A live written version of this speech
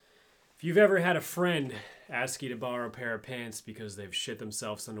If you've ever had a friend ask you to borrow a pair of pants because they've shit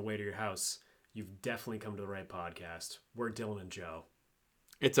themselves on the way to your house, you've definitely come to the right podcast. We're Dylan and Joe.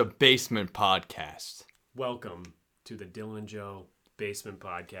 It's a basement podcast. Welcome to the Dylan and Joe Basement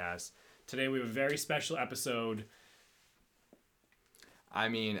Podcast. Today we have a very special episode. I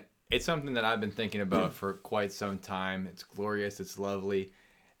mean, it's something that I've been thinking about for quite some time. It's glorious. It's lovely.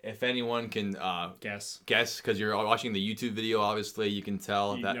 If anyone can guess, because you're watching the YouTube video, obviously, you can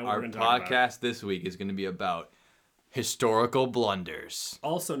tell that our podcast this week is going to be about historical blunders.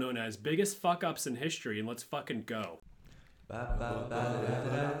 Also known as biggest fuck-ups in history, and let's fucking go.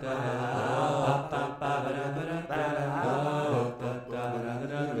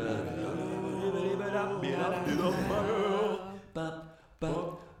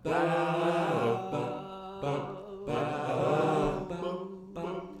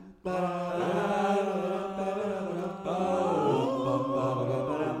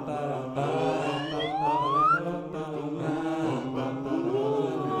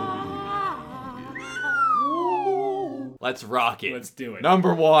 Let's rock it. Let's do it.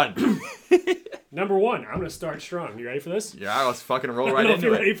 Number one. Number one. I'm going to start strong. You ready for this? Yeah, let's fucking roll I right don't know into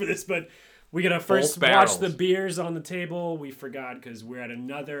if you're it. ready for this, but we got to first watch the beers on the table. We forgot because we're at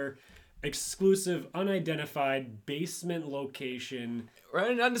another exclusive, unidentified basement location. We're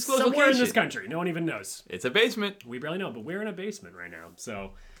in an undisclosed somewhere location. in this country. No one even knows. It's a basement. We barely know, but we're in a basement right now.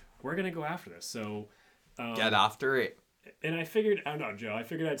 So we're going to go after this. So get after it. And I figured, I don't know, Joe, I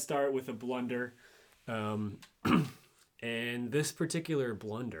figured I'd start with a blunder. And this particular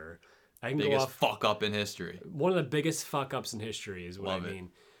blunder, I can biggest go off. Fuck up in history. One of the biggest fuck ups in history is what Love I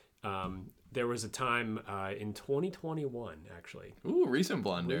mean. There was a time in 2021, actually. Ooh, recent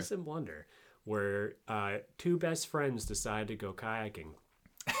blunder. Recent blunder, where two best friends decided to go kayaking.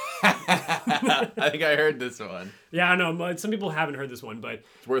 I think I heard this one. Yeah, I know. Some people haven't heard this one, but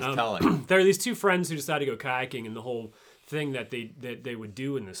it's worth telling. There are these two friends who decided to go kayaking, and the whole thing that they would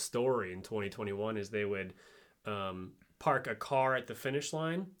do in the story in 2021 is they would park a car at the finish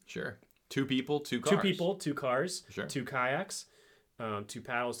line. Sure. Two people, two cars. Two people, two cars. Sure. Two kayaks, two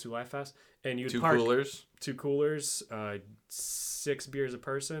paddles, two life vests, and you would two park coolers. Two coolers, 6 beers a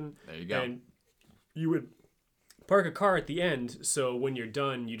person. There you go. And you would park a car at the end, so when you're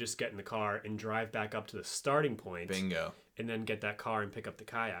done, you just get in the car and drive back up to the starting point. Bingo. And then get that car and pick up the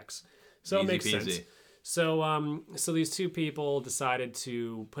kayaks. So Easy it makes peasy. sense. So these two people decided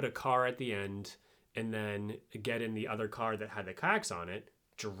to put a car at the end and then get in the other car that had the kayaks on it,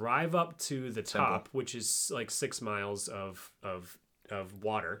 drive up to the top, which is like 6 miles of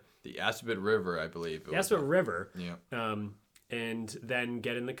water. The Aspet River, I believe. The Aspet River. Yeah. And then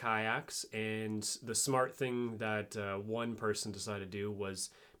get in the kayaks. And the smart thing that one person decided to do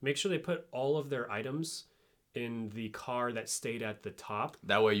was make sure they put all of their items in the car that stayed at the top.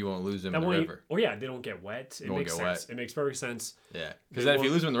 That way you won't lose them in the river. They don't get wet. It makes sense. It makes perfect sense. Yeah. Because then if you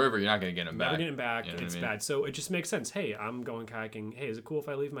lose them in the river, you're not going to get them back. Never get them back. You know It's bad. So it just makes sense. Hey, I'm going kayaking. Hey, is it cool if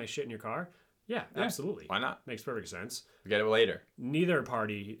I leave my shit in your car? Yeah, absolutely. Why not? Makes perfect sense. We get it later. Neither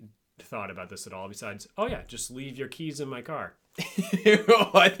party thought about this at all besides, oh yeah, just leave your keys in my car.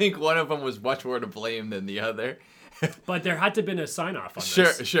 I think one of them was much more to blame than the other. But there had to have been a sign off on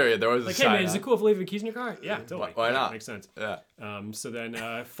this. Sure, yeah, there was a sign hey man, is it cool if I leave your keys in your car? Yeah, totally. Why not? Makes sense. Yeah. So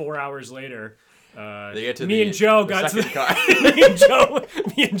then 4 hours later, they get to me and Joe got to the car.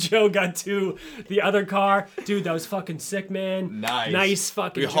 me and Joe got to the other car. Dude, that was fucking sick, man. Nice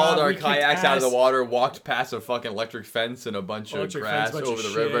fucking job. We hauled our kayaks out of the water, walked past a fucking electric fence and a bunch of grass over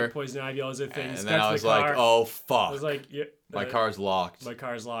the river. Poison ivy, all those things. And then I was like, oh fuck. I was like, yeah, my car's locked. My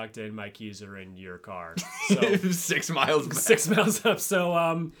car's locked and my keys are in your car. So 6 miles back. 6 miles up.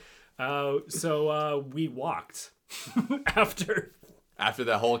 So we walked after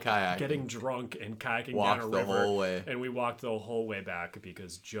that whole kayak. Getting drunk and kayaking walked down a river. The whole way. And we walked the whole way back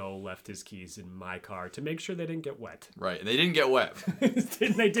because Joe left his keys in my car to make sure they didn't get wet. Right. And they didn't get wet. They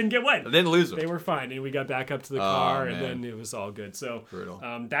didn't get wet. They didn't lose them. They were fine. And we got back up to the car and then it was all good. So brutal.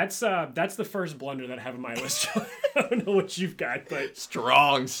 That's the first blunder that I have on my list. I don't know what you've got, but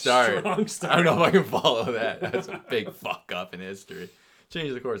strong start. I don't know if I can follow that. That's a big fuck up in history.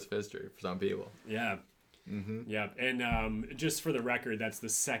 Change the course of history for some people. Yeah. Mm-hmm. Yeah, and just for the record, that's the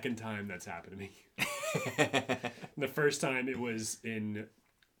second time that's happened to me. The first time it was in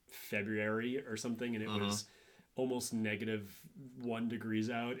February or something, and it was almost -1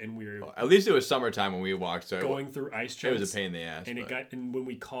 degrees out, and we were at least it was summertime when we walked. So going through ice chunks. It was a pain in the ass. And when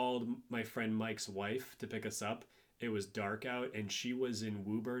we called my friend Mike's wife to pick us up, it was dark out, and she was in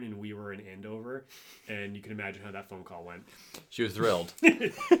Woburn, and we were in Andover, and you can imagine how that phone call went. She was thrilled.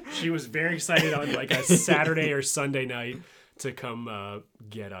 She was very excited on like a Saturday or Sunday night to come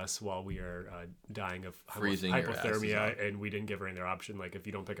get us while we are dying of freezing hypothermia, and we didn't give her any other option. Like, if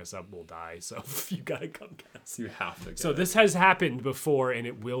you don't pick us up, we'll die. So you gotta come get us. You have to. So this has happened before, and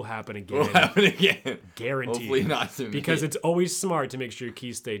it will happen again. Guaranteed. Hopefully not to me. Because it's always smart to make sure your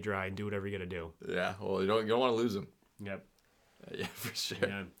keys stay dry and do whatever you gotta do. Yeah. Well, you don't want to lose them. Yep. Yeah, for sure.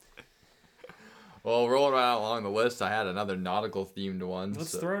 Yeah. Well, rolling right along the list, I had another nautical themed one.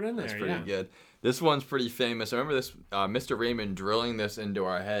 Let's throw it in there. That's pretty good. This one's pretty famous. I remember this, Mr. Raymond drilling this into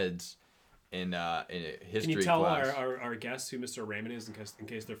our heads in a history class. Can you tell our guests who Mr. Raymond is in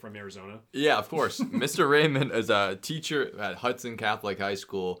case they're from Arizona? Yeah, of course. Mr. Raymond is a teacher at Hudson Catholic High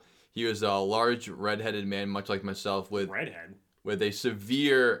School. He was a large, redheaded man, much like myself, with a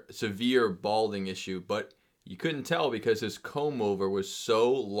severe balding issue, but you couldn't tell because his comb-over was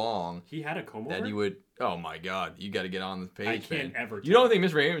so long. He had a comb-over? That he would... Oh, my God. You got to get on the page, I can't ever tell. You don't think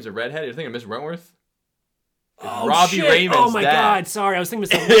Miss Raymond's a redhead? You're thinking of Miss Wentworth? Oh, Robbie shit. Raymond's Oh, my dad. God. Sorry, I was thinking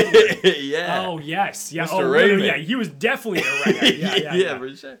Mr. Raymond. Yeah. Oh, yes. Yeah. Mr. Raymond. Yeah, he was definitely a redhead. Yeah,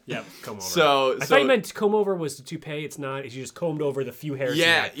 for sure. Yeah, comb over. So I thought you meant comb over was the toupee. It's not. He just combed over the few hairs.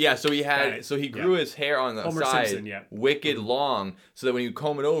 Yeah. So he grew his hair on the Homer side, Simpson, wicked long, so that when you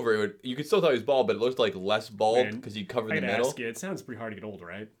comb it over, you could still tell he was bald, but it looked like less bald because he covered the middle. Ask you, it sounds pretty hard to get old,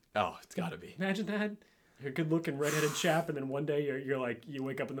 right? Oh, it's got to be. Imagine that. You're a good-looking redheaded chap, and then one day you're like, you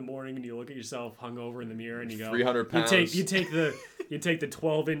wake up in the morning and you look at yourself hungover in the mirror and you go, 300 pounds. You take the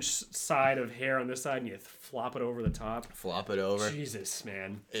 12-inch side of hair on this side and you flop it over the top. Flop it over. Jesus,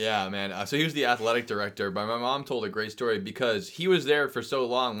 man. Yeah, man. So he was the athletic director, but my mom told a great story because he was there for so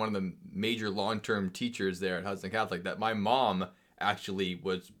long, one of the major long-term teachers there at Hudson Catholic, that my mom actually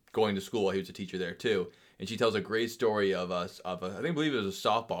was going to school while he was a teacher there too. And she tells a great story of I believe it was a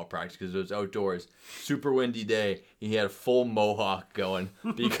softball practice because it was outdoors. Super windy day. He had a full mohawk going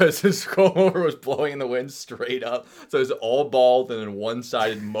because his comb-over was blowing in the wind straight up. So it was all bald and then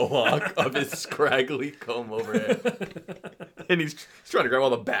one-sided mohawk of his scraggly comb-over head. And he's trying to grab all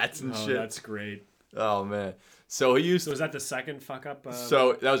the bats and shit. That's great. Oh, man. So he used. So was that the second fuck up?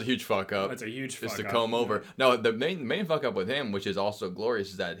 So that was a huge fuck up. That's a huge fuck up. Just to comb over. No, the main fuck up with him, which is also glorious,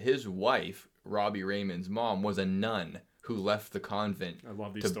 is that his wife, Robbie Raymond's mom, was a nun who left the convent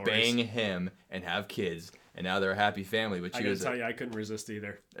to bang him and have kids, and now they're a happy family. But I gotta tell you, I couldn't resist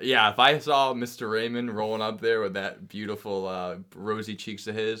either. Yeah, if I saw Mr. Raymond rolling up there with that beautiful rosy cheeks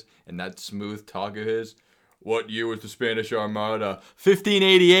of his and that smooth talk of his. What year was the Spanish Armada?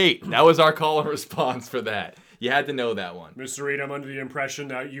 1588. That was our call and response for that. You had to know that one. Mr. Reed, I'm under the impression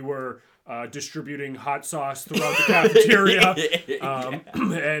that you were distributing hot sauce throughout the cafeteria.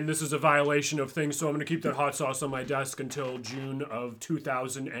 And this is a violation of things, so I'm going to keep that hot sauce on my desk until June of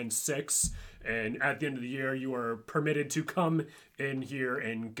 2006. And at the end of the year, you are permitted to come in here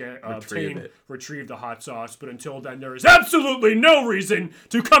and retrieve the hot sauce. But until then, there is absolutely no reason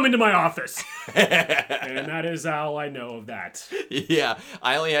to come into my office. And that is all I know of that. Yeah,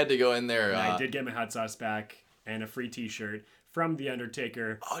 I only had to go in there. And I did get my hot sauce back and a free T-shirt from the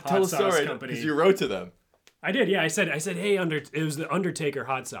Undertaker tell Hot Sauce Company. Because you wrote to them. I did, yeah. I said, hey, it was the Undertaker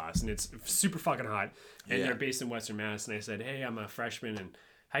hot sauce, and it's super fucking hot. And they're based in Western Mass. And I said, hey, I'm a freshman in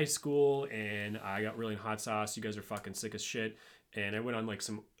high school, and I got really into hot sauce. You guys are fucking sick as shit. And I went on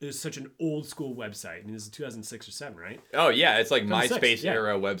it was such an old school website. And this is 2006 or 7, right? Oh, yeah. It's like MySpace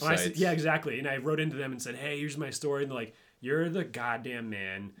era website. Yeah, exactly. And I wrote into them and said, hey, here's my story. And they're like, you're the goddamn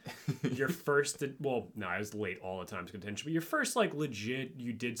man. Your first, I was late all the time to detention, but your first legit,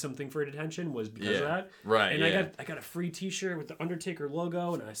 you did something for detention was because of that. Right. And I got a free T-shirt with the Undertaker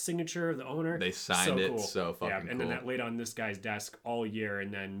logo and a signature of the owner. They signed it. Cool. So fucking cool. And then that laid on this guy's desk all year,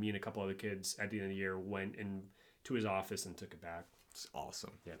 and then me and a couple other kids at the end of the year went to his office and took it back. It's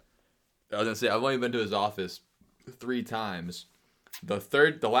awesome. Yeah. I was gonna say I've only been to his office 3 times.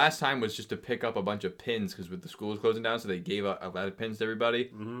 The last time was just to pick up a bunch of pins because with the school was closing down, so they gave out a lot of pins to everybody.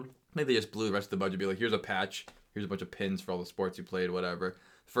 Mm-hmm. I think they just blew the rest of the budget. Be like, here's a patch, here's a bunch of pins for all the sports you played, whatever.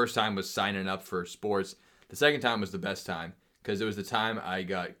 The first time was signing up for sports. The second time was the best time because it was the time I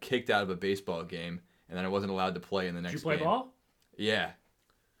got kicked out of a baseball game and then I wasn't allowed to play in the next game. Did you play ball? Yeah.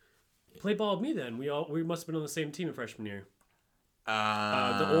 Play ball with me then. We must have been on the same team in freshman year.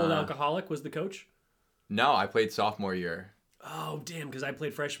 The old alcoholic was the coach? No, I played sophomore year. Oh, damn, because I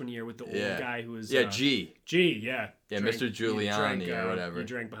played freshman year with the old guy who was... Yeah, G. Yeah. Yeah, Mr. Giuliani or whatever. He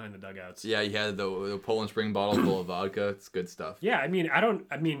drank behind the dugouts. Yeah, he had the Poland Spring bottle full of vodka. It's good stuff. Yeah, I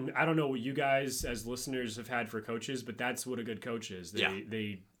don't know what you guys as listeners have had for coaches, but that's what a good coach is.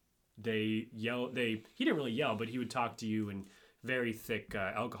 They yell... He didn't really yell, but he would talk to you in very thick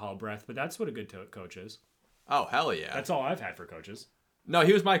alcohol breath, but that's what a good coach is. Oh, hell yeah. That's all I've had for coaches. No,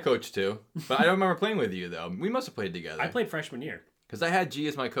 he was my coach too. But I don't remember playing with you though. We must have played together. I played freshman year. Because I had G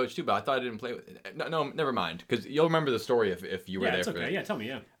as my coach too, but I thought I didn't play with. No, never mind. Because you'll remember the story if you were there. Yeah, it's okay. Yeah, tell me.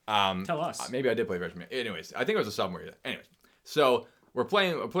 Yeah. Tell us. Maybe I did play freshman year. Anyways, I think it was a sophomore year. Anyways, so we're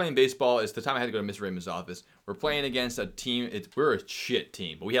playing baseball. It's the time I had to go to Miss Raymond's office. We're playing against a team. We're a shit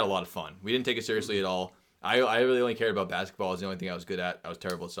team, but we had a lot of fun. We didn't take it seriously at all. I really only cared about basketball. It was the only thing I was good at. I was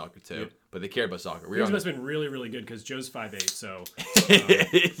terrible at soccer too, but they cared about soccer. Yours must have been really, really good because Joe's 5'8", so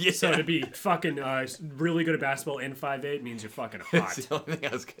yeah. So to be fucking really good at basketball and 5'8" means you're fucking hot. It's the only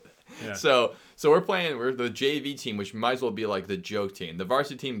thing I was good at. Yeah. So we're the JV team, which might as well be like the joke team. The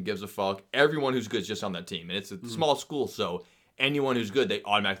varsity team gives a fuck. Everyone who's good is just on that team, and it's a small school, so anyone who's good, they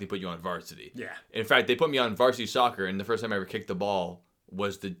automatically put you on varsity. Yeah. In fact, they put me on varsity soccer, and the first time I ever kicked the ball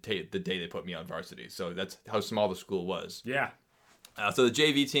was the day they put me on varsity. So that's how small the school was. Yeah. So the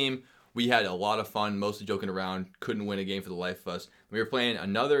JV team, we had a lot of fun, mostly joking around. Couldn't win a game for the life of us. We were playing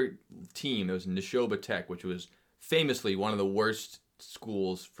another team. It was Neshoba Tech, which was famously one of the worst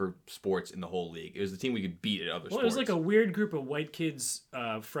schools for sports in the whole league. It was the team we could beat at other sports. Well, it was like a weird group of white kids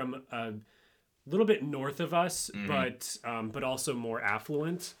from a little bit north of us, but also more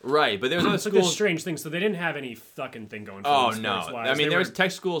affluent. Right, but there was other schools. Like this strange thing. So they didn't have any fucking thing going for them. Oh no! I mean, there was tech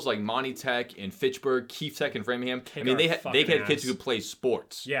schools like Monty Tech in Fitchburg, Keefe Tech in Framingham. I mean, they had kids who could play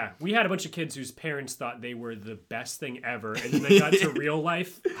sports. Yeah, we had a bunch of kids whose parents thought they were the best thing ever, and then they got to real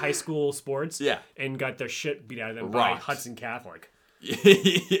life high school sports. Yeah. And got their shit beat out of them by Hudson Catholic.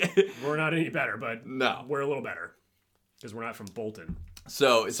 We're not any better, but we're a little better because we're not from Bolton.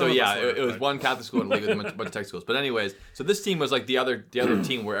 So yeah, it was one Catholic school and a league with a bunch of tech schools. But anyways, so this team was like the other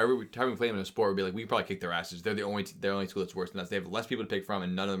team where every time we play them in a sport, we'd be like, we could probably kick their asses. They're the only school that's worse than us. They have less people to pick from,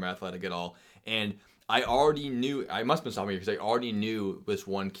 and none of them are athletic at all. And I already knew, I must have been sophomore year because I already knew this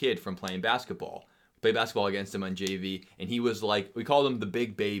one kid from playing basketball. Played basketball against him on JV, and he was like, we called him the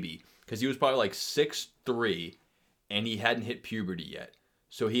big baby because he was probably like 6'3", and he hadn't hit puberty yet.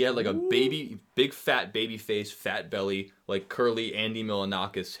 So he had like a big fat baby face, fat belly, like curly Andy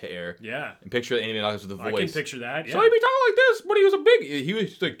Milonakis hair. Yeah. And picture Andy Milonakis with a voice. I can picture that, yeah. So he'd be talking like this, but he was he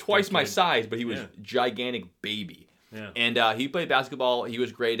was like twice my size, but he was gigantic baby. Yeah. And he played basketball. He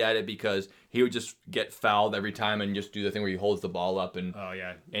was great at it because he would just get fouled every time and just do the thing where he holds the ball up. And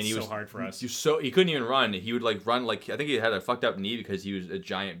and he was hard for us. He couldn't even run. He would like run like, I think he had a fucked up knee because he was a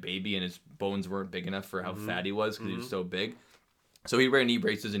giant baby and his bones weren't big enough for how fat he was because he was so big. So he'd wear knee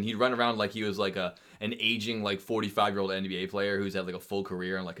braces and he'd run around like he was like an aging like 45-year-old NBA player who's had like a full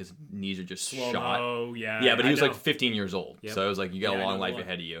career and like his knees are just shot. Oh yeah. Yeah, but he was like 15 years old. Yep. So it was like you got a long life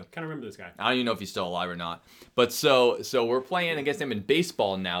ahead of you. Kind of remember this guy. I don't even know if he's still alive or not. But so we're playing against him in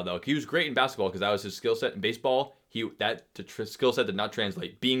baseball now though. He was great in basketball because that was his skill set. In baseball, skill set did not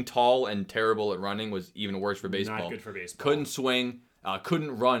translate. Being tall and terrible at running was even worse for baseball. Not good for baseball. Couldn't swing,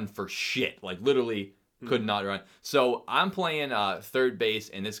 couldn't run for shit. Like literally could not run. So I'm playing third base,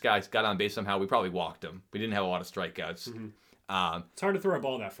 and this guy got on base somehow. We probably walked him. We didn't have a lot of strikeouts. It's hard to throw a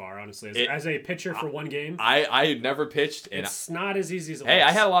ball that far, honestly. As a pitcher for one game, I had never pitched. And it's not as easy as it looks. I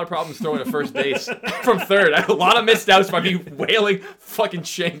had a lot of problems throwing to first base from third. I had a lot of missed outs by me wailing, fucking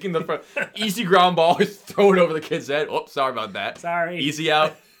shanking the front. Easy ground ball, just throw it over the kid's head. Oh, sorry about that. Sorry. Easy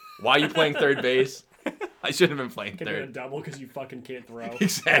out. Why are you playing third base? I shouldn't have been playing third. Get a double because you fucking can't throw.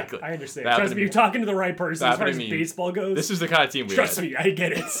 Exactly. Yeah, I understand. Trust me, you're talking to the right person as far as baseball goes. This is the kind of team we Trust me, I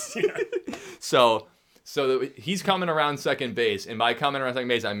get it. Yeah. So he's coming around second base, and by coming around second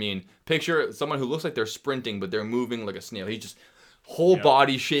base, I mean picture someone who looks like they're sprinting, but they're moving like a snail. He just whole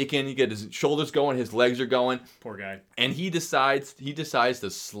body shaking. You get his shoulders going, his legs are going. Poor guy. And he decides to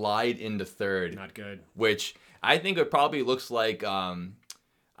slide into third. Not good. Which I think it probably looks like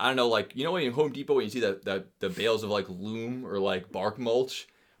I don't know, like, you know when in Home Depot when you see the bales of like loom or like bark mulch?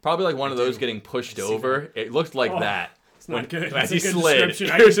 Probably like one of those getting pushed over. That. It looked like that. It's not good. As he slid.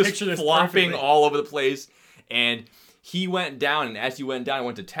 It was just flopping all over the place. And he went down, and as he went down, I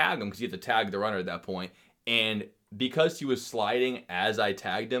went to tag him because you have to tag the runner at that point. And because he was sliding as I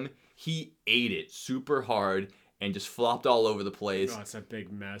tagged him, he ate it super hard and just flopped all over the place. Oh, it's a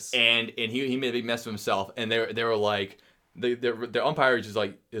big mess. And he made a big mess of himself. And they were like, the umpire just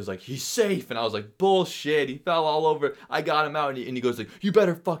like is like, he's safe, and I was like, bullshit, he fell all over. I got him out, and he goes like, you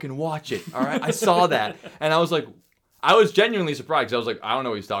better fucking watch it. All right, I saw that, and I was like, I was genuinely surprised because I was like, I don't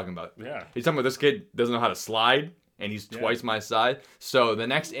know what he's talking about. Yeah, he's talking about this kid doesn't know how to slide, and he's twice my size. So the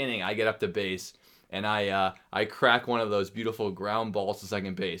next inning, I get up to base, and I crack one of those beautiful ground balls to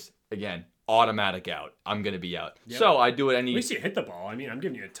second base again. Automatic out. I'm gonna be out. Yep. So I do it. At least you hit the ball. I mean, I'm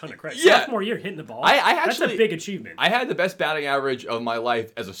giving you a ton of credit. Yeah. Sophomore year hitting the ball. I actually, that's a big achievement. I had the best batting average of my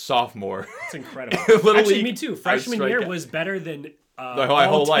life as a sophomore. That's incredible. Literally, actually, me too. Freshman year was better than my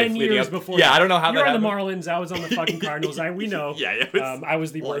whole life 10 years before. Yeah, I don't know how You're that on the Marlins. I was on the fucking Cardinals. We know. Yeah, I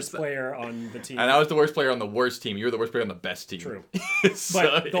was the worst player on the team. And I was the worst player on the worst team. You were the worst player on the best team. True. So,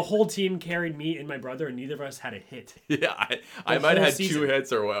 but the whole team carried me and my brother, and neither of us had a hit. Yeah, I might have had 2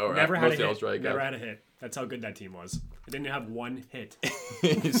 hits or whatever. Never had a hit. Never had a hit. That's how good that team was. I didn't have 1 hit.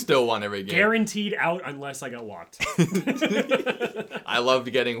 You still won every game. Guaranteed out unless I got walked. I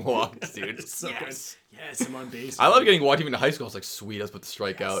loved getting walked, dude. So yes. Good. Yes, I'm on base. I love getting walked even in high school. I was like, sweet, I was about to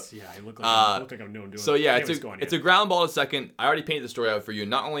strike out. Yeah, I look like I'm known doing it. So yeah, it's a ground ball to second. I already painted the story out for you.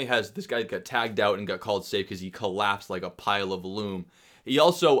 Not only has this guy got tagged out and got called safe because he collapsed like a pile of loom, he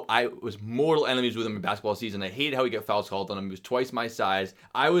also, I was mortal enemies with him in basketball season. I hated how he got fouls called on him. He was twice my size.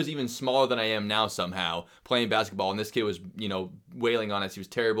 I was even smaller than I am now somehow playing basketball. And this kid was, wailing on us. He was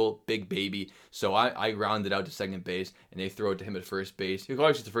terrible, big baby. So I grounded out to second base, and they throw it to him at first base. He was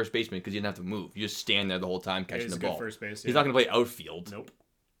always just the first baseman because you didn't have to move. You just stand there the whole time catching the ball. First base, yeah. He's not going to play outfield. Nope.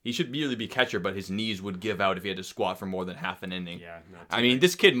 He should really be catcher, but his knees would give out if he had to squat for more than half an inning. Yeah, I mean,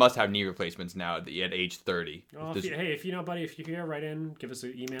 this kid must have knee replacements now at age 30. Oh, if you know, buddy, if you hear, write in, give us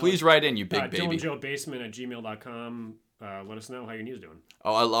an email. Please write in, you big baby. DylanJoeBasement@gmail.com. Let us know how your knee's doing.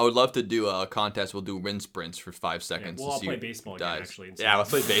 Oh, I would love to do a contest. We'll do rinse sprints for 5 seconds. Yeah, we'll all play baseball again, actually. Yeah, let's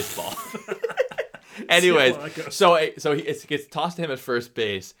play baseball. Anyways, so it gets tossed to him at first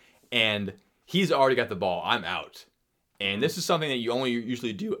base, and he's already got the ball. I'm out. And this is something that you only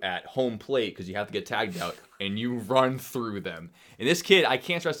usually do at home plate because you have to get tagged out, and you run through them. And this kid, I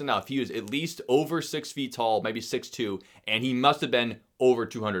can't stress enough, he was at least over 6 feet tall, maybe 6'2", and he must have been over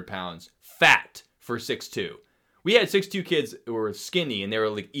 200 pounds. Fat for 6'2". We had 6'2" kids who were skinny, and they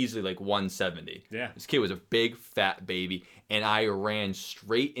were easily 170. Yeah. This kid was a big, fat baby, and I ran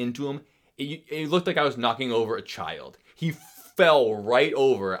straight into him. It looked like I was knocking over a child. He fell right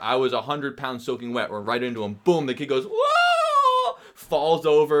over. I was 100 pounds soaking wet. We're right into him. Boom. The kid goes, whoa! Falls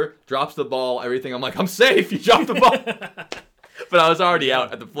over, drops the ball, everything. I'm like, I'm safe. You dropped the ball. But I was already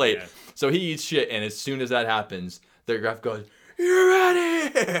out at the plate. Yeah. So he eats shit, and as soon as that happens, the ref goes, "You're out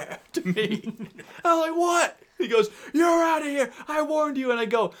of here!" to me. I'm like, what? He goes, "You're out of here. I warned you." And I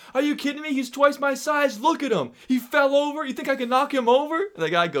go, "Are you kidding me? He's twice my size. Look at him. He fell over. You think I can knock him over?" And the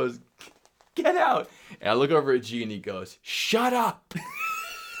guy goes, "Get out." And I look over at G, and he goes, "Shut up."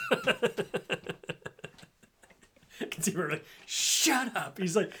 Shut up.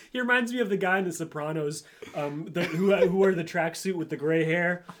 He's like, he reminds me of the guy in The Sopranos, who wore the tracksuit with the gray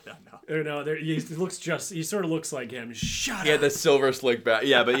hair. No, he sort of looks like him. Shut up. Yeah, the silver slick back.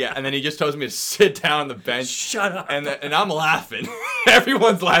 Yeah, but yeah, and then he just tells me to sit down on the bench. Shut up. And I'm laughing.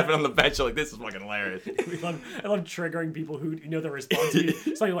 Everyone's laughing on the bench. I'm like, this is fucking hilarious. I love triggering people who the response to you.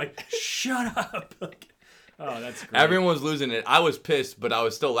 Something like, shut up. Oh, that's great. Everyone was losing it. I was pissed, but I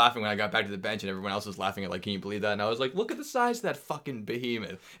was still laughing when I got back to the bench, and everyone else was laughing at can you believe that? And I was like, look at the size of that fucking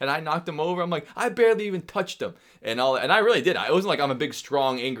behemoth. And I knocked him over. I'm like, I barely even touched him. And I really did. It wasn't like I'm a big,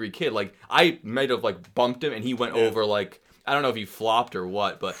 strong, angry kid. I might have bumped him, and he went over I don't know if he flopped or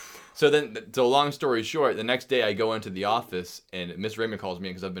what, but... So long story short, the next day I go into the office, and Miss Raymond calls me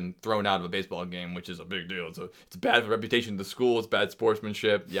because I've been thrown out of a baseball game, which is a big deal. So it's bad for the reputation of the school, it's bad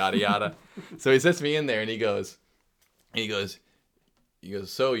sportsmanship, yada yada. So he sets me in there, and he goes,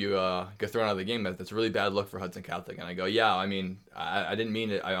 "So you got thrown out of the game? That's a really bad look for Hudson Catholic." And I go, "Yeah, I mean, I didn't mean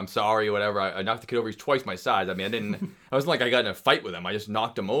it. I'm sorry, whatever. I knocked the kid over. He's twice my size. I mean, I wasn't like I got in a fight with him. I just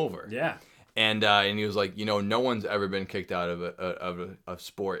knocked him over." Yeah. And he was like, no one's ever been kicked out of a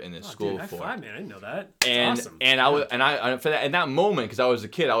sport in this school before. High five, man! I didn't know that. That's awesome. And I for that in that moment, because I was a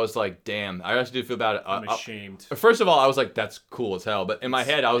kid, I was like, damn, I actually did feel bad. I'm ashamed. First of all, I was like, that's cool as hell. But in my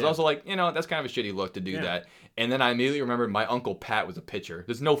head, I was also like, that's kind of a shitty look to do that. And then I immediately remembered my Uncle Pat was a pitcher.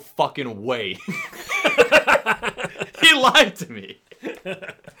 There's no fucking way. He lied to me.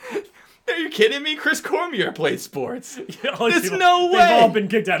 Are you kidding me? Chris Cormier played sports. There's no way. They've all been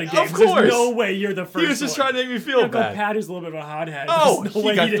kicked out of games. Of course. There's no way you're the first. He was just trying to make me feel bad. Uncle Pat is a little bit of a hothead. Oh,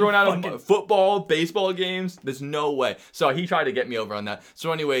 he got thrown out of football, baseball games. There's no way. So he tried to get me over on that.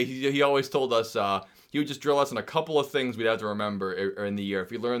 So anyway, he always told us he would just drill us on a couple of things we'd have to remember in the year.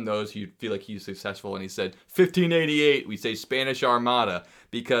 If we learned those, he'd feel like he's successful. And he said, 1588, we say Spanish Armada.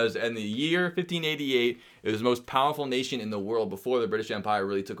 Because in the year 1588, it was the most powerful nation in the world before the British Empire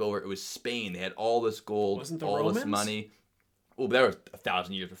really took over. It was Spain. They had all this gold, this money. Well, that was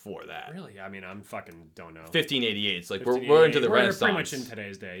 1,000 years before that. Really? I mean, I'm fucking don't know. 1588. It's like we're into the Renaissance. Pretty much in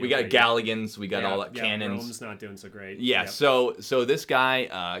today's day. We got galleons. We got all that cannons. Rome's not doing so great. Yeah. Yep. So this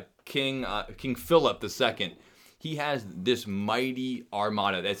guy, King Philip II, he has this mighty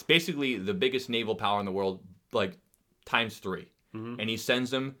armada. That's basically the biggest naval power in the world, times 3. Mm-hmm. And he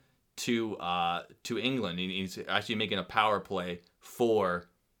sends them to England. He's actually making a power play for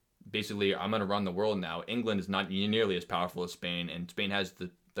basically, I'm going to run the world now. England is not nearly as powerful as Spain, and Spain has,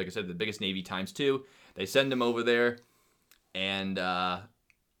 like I said, the biggest navy times 2. They send him over there, and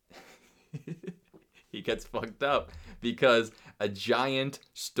he gets fucked up because a giant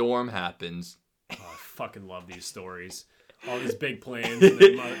storm happens. Oh, I fucking love these stories. All these big planes,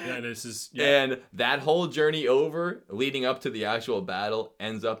 and this is and that whole journey over, leading up to the actual battle,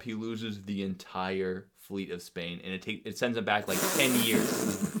 ends up he loses the entire fleet of Spain, and it sends him back like 10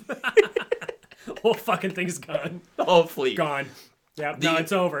 years. Whole fucking thing's gone. The whole fleet gone. Yeah, no,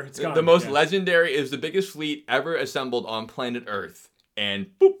 it's over. It's gone. The most legendary is the biggest fleet ever assembled on planet Earth, and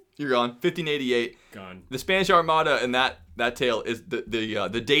boop, you're gone. 1588. Gone. The Spanish Armada and that tale is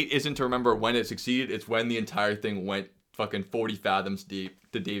the date isn't to remember when it succeeded. It's when the entire thing went fucking 40 fathoms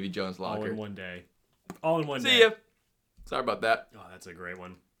deep to Davy Jones' locker. All in one day. All in one day. See ya. Sorry about that. Oh, that's a great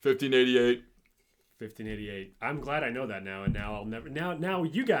one. 1588. 1588. I'm glad I know that now, and now I'll never. Now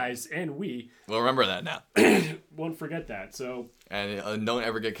you guys and we will remember that now. Won't forget that. So. And don't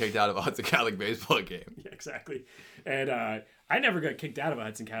ever get kicked out of a Hudson Catholic baseball game. Yeah, exactly. And I never got kicked out of a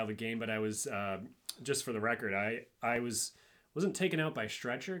Hudson Catholic game, but I was just for the record, I wasn't taken out by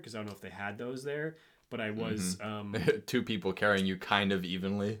stretcher because I don't know if they had those there, but I was 2 people carrying you kind of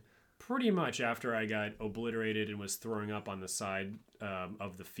evenly. Pretty much after I got obliterated and was throwing up on the side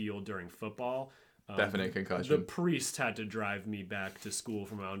of the field during football. Definite concussion. The priest had to drive me back to school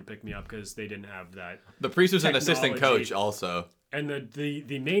from my own to pick me up because they didn't have that. The priest was an assistant coach also. And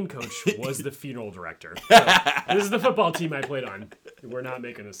the main coach was the funeral director. So, this is the football team I played on. We're not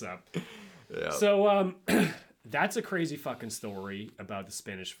making this up. Yeah. So that's a crazy fucking story about the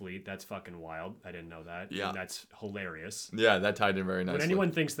Spanish fleet. That's fucking wild. I didn't know that. Yeah. And that's hilarious. Yeah, that tied in very nicely. When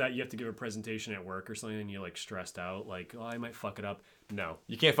anyone thinks that you have to give a presentation at work or something and you're like stressed out, like, oh, I might fuck it up. No.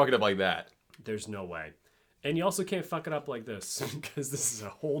 You can't fuck it up like that. There's no way. And you also can't fuck it up like this because this is a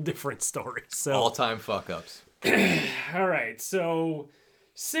whole different story. So all-time fuck-ups. All right. So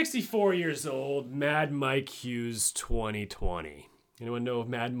 64 years old, Mad Mike Hughes 2020. Anyone know of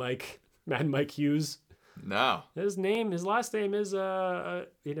Mad Mike Hughes? No. His last name is a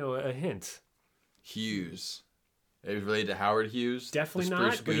hint. Hughes. It was related to Howard Hughes? Definitely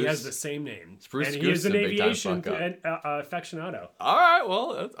not, but he has the same name. Spruce and Goose he is an aviation aficionado. All right,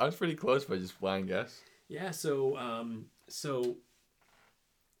 well, I was pretty close by just blind guess. Yeah, so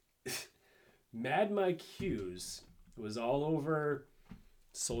Mad Mike Hughes was all over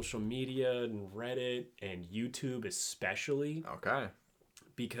social media and Reddit and YouTube especially. Okay.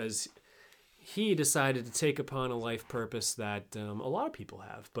 Because he decided to take upon a life purpose that a lot of people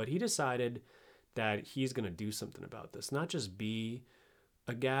have, but he decided that he's going to do something about this. Not just be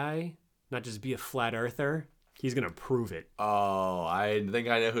a guy, not just be a flat earther. He's going to prove it. Oh, I think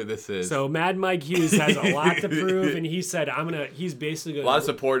I know who this is. So Mad Mike Hughes has a lot to prove, and he said, he's basically... a lot of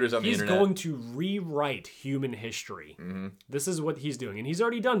supporters on the internet. He's going to rewrite human history. Mm-hmm. This is what he's doing. And he's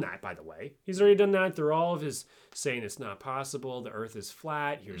already done that, by the way. He's already done that through all of his saying it's not possible, the earth is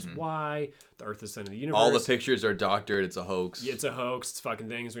flat, here's why, the earth is the center of the universe. All the pictures are doctored, it's a hoax. Yeah, it's a hoax, it's fucking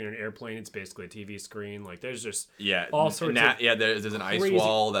things. When you're in an airplane, it's basically a TV screen. Like, there's just all sorts of there's an ice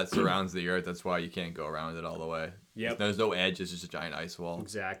wall that surrounds the earth. That's why you can't go around it all the way. Yep. There's no edge, it's just a giant ice wall.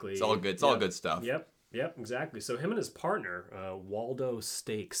 Exactly. It's all good. It's all good stuff. Yep, exactly. So him and his partner, Waldo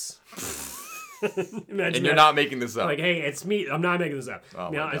Stakes. And you're not making this up. Like, hey, it's me. I'm not making this up. Oh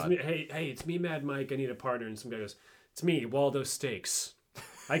now, my God. Hey, it's me, Mad Mike. I need a partner. And some guy goes, it's me, Waldo Stakes.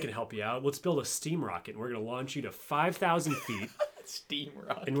 I can help you out. Let's build a steam rocket. And we're going to launch you to 5,000 feet. Steam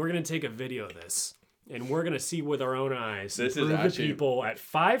rocket. And we're going to take a video of this. And we're going to see with our own eyes. This is actually... the people at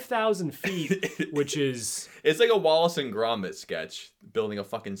 5,000 feet, which is... It's like a Wallace and Gromit sketch, building a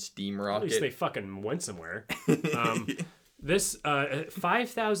fucking steam rocket. At least they fucking went somewhere. This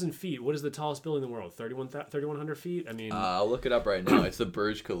 5,000 feet. What is the tallest building in the world? 3,100 feet. I mean, I'll look it up right now. It's the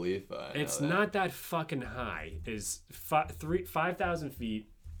Burj Khalifa. It's not that fucking high. Is 5,000 feet?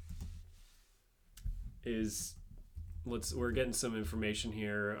 Is we're getting some information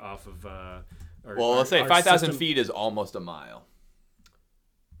here off of. Let's say 5,000 feet is almost a mile.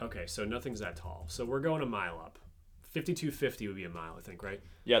 Okay, so nothing's that tall. So we're going a mile up. 5,250 would be a mile, I think, right?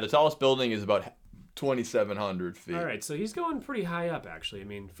 Yeah, the tallest building is about 2,700 feet. All right, so he's going pretty high up, actually. I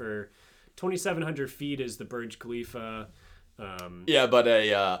mean, for 2,700 feet is the Burj Khalifa. Yeah, but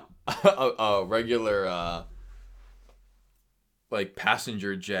a regular like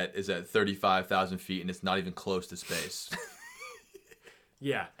passenger jet is at 35,000 feet, and it's not even close to space.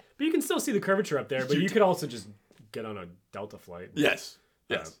 Yeah, but you can still see the curvature up there. But you could also just get on a Delta flight. Yes.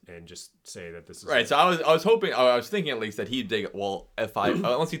 Yes. And just say that this is right. So I was thinking at least that he'd dig. Well, if I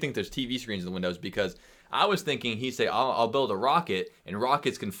unless you think there's TV screens in the windows, because I was thinking he'd say I'll build a rocket, and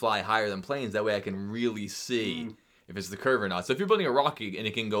rockets can fly higher than planes. That way I can really see if it's the curve or not. So if you're building a rocket and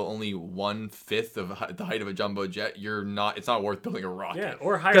it can go only 1/5 of the height of a jumbo jet, it's not worth building a rocket. Yeah,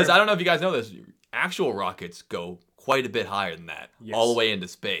 or higher. Because I don't know if you guys know this, actual rockets go quite a bit higher than that, all the way into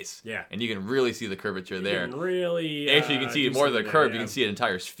space. Yeah. And you can really see the curvature there. You can really... Actually, you can see more of the curve. You can see an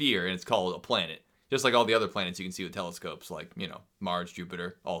entire sphere, and it's called a planet. Just like all the other planets you can see with telescopes, like, Mars,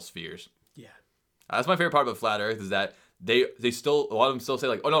 Jupiter, all spheres. Yeah. That's my favorite part about Flat Earth, is that they still, a lot of them still say,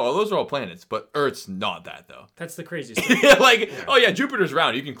 like, oh, no, those are all planets, but Earth's not that, though. That's the craziest thing. Oh, yeah, Jupiter's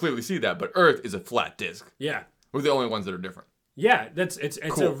round. You can clearly see that, but Earth is a flat disk. Yeah. We're the only ones that are different. Yeah, it's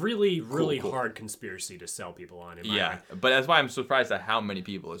cool. a really hard conspiracy to sell people on. Yeah, but that's why I'm surprised at how many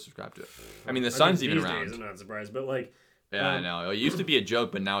people are subscribed to it. I mean, the sun's even around. Days, I'm not surprised, but like... Yeah, I know. It used to be a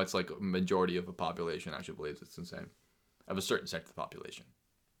joke, but now it's like a majority of the population actually believes it's insane. Of a certain sector of the population.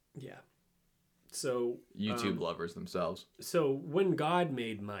 Yeah. So... YouTube lovers themselves. So, when God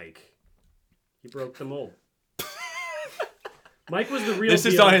made Mike, he broke the mold. Mike was the real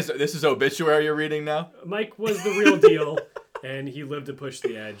deal. This is obituary you're reading now? Mike was the real deal, and he lived to push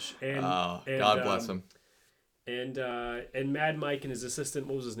the edge. And God bless him. And Mad Mike and his assistant,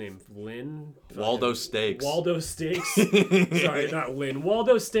 what was his name? Lynn? Waldo Stakes. Waldo Stakes. Sorry, not Lynn.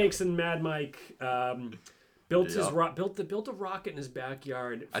 Waldo Stakes and Mad Mike built a rocket in his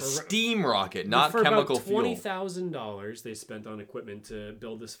backyard. A steam rocket, not chemical fuel. For about $20,000 they spent on equipment to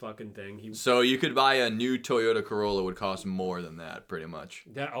build this fucking thing. So you could buy a new Toyota Corolla would cost more than that, pretty much.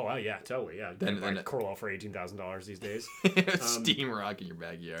 Yeah, totally, yeah. Then Corolla for $18,000 these days. Steam rocket in your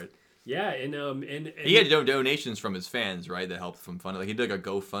backyard. Yeah, and he had donations from his fans, right? That helped him fund it. Like he did like a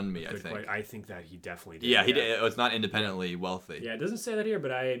GoFundMe, I think. I think that he definitely did. Yeah, he did. It was not independently wealthy. Yeah, it doesn't say that here,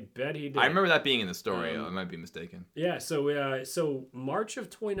 but I bet he did. I remember that being in the story. I might be mistaken. Yeah, so March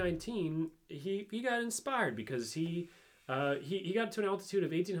of 2019, he got inspired because he got to an altitude of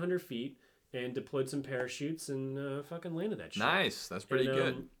 1,800 feet and deployed some parachutes and fucking landed that shit. Nice, that's pretty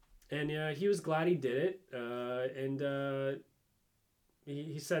good. And he was glad he did it.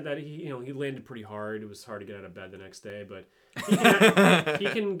 He said that he landed pretty hard. It was hard to get out of bed the next day, but he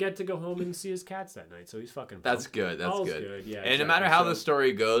can get to go home and see his cats that night. So he's fucking pumped. That's good. That's All's good. Yeah, and no matter how the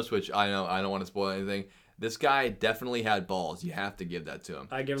story goes, which I don't want to spoil anything, this guy definitely had balls. You have to give that to him.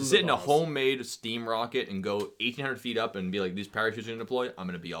 I give him to sit in a homemade steam rocket and go 1,800 feet up and be like, these parachutes are gonna deploy. I'm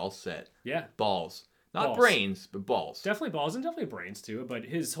gonna be all set. Yeah. Balls. Not brains, but balls. Definitely balls and definitely brains too. But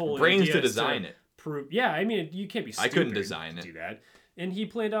his whole brains idea to design it. Yeah, I mean, you can't be stupid. I couldn't design it. Do that. And he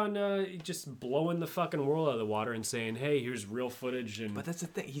planned on just blowing the fucking world out of the water and saying, "Hey, here's real footage." But that's the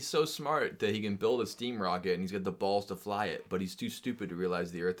thing. He's so smart that he can build a steam rocket and he's got the balls to fly it. But he's too stupid to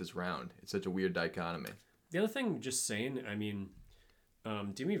realize the Earth is round. It's such a weird dichotomy. The other thing, just saying, I mean, do you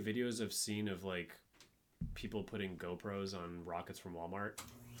have any videos I've seen of like people putting GoPros on rockets from Walmart?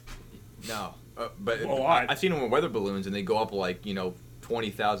 No, but I've seen them with weather balloons and they go up like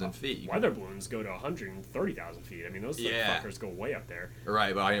 20,000 feet. Weather balloons go to 130,000 feet. I mean, those fuckers go way up there.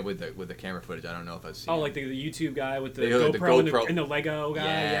 Right, but with the camera footage, I don't know if I've seen. Oh, like the YouTube guy with the GoPro and the Lego guy.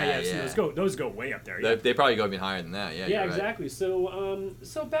 Yeah. So those go way up there. Yeah. They probably go even higher than that. Yeah. Yeah, exactly. Right. So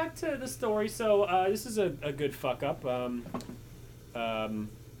back to the story. So this is a good fuck up.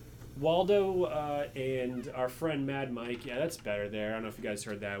 Waldo and our friend Mad Mike. Yeah, that's better there. I don't know if you guys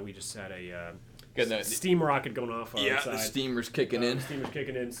heard that. We just had a steam rocket going off on the side. The steamer's kicking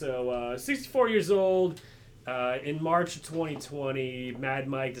in. So 64 years old. In March of 2020, Mad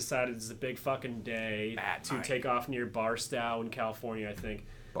Mike decided it's a big fucking day to take off near Barstow in California, I think.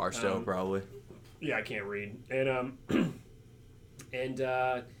 Barstow, probably. Yeah, I can't read. And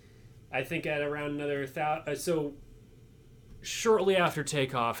I think at around another 1,000... so shortly after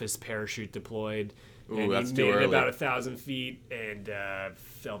takeoff, his parachute deployed. Ooh, and that's he too made early. it about 1,000 feet and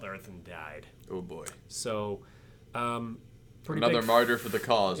fell to earth and died. Oh, boy. So... another martyr for the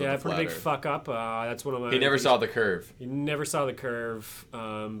cause. Yeah, pretty big fuck up. That's one of my. He never saw the curve. He never saw the curve,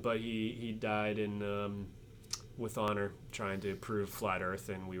 but he died in with honor, trying to prove flat Earth,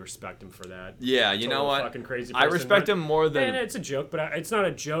 and we respect him for that. Yeah, you know what? Fucking crazy person, I respect him more than. And it's a joke, but it's not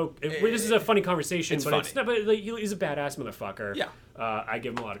a joke. This is a funny conversation, it's but funny. it's not. But he's a badass motherfucker. Yeah, I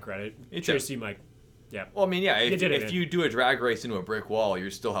give him a lot of credit. Cheers to you, Mike. Yeah. Well, I mean, yeah. If you do a drag race into a brick wall, you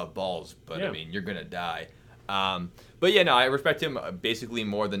still have balls, but I mean, you're gonna die. But yeah, no, I respect him basically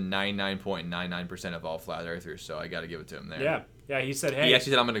more than 99.99% of all flat earthers, so I got to give it to him there. Yeah, he said, hey. He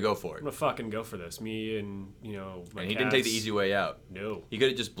actually said, I'm going to go for it. I'm going to fucking go for this. Me and, my And he didn't take the easy way out. No. He could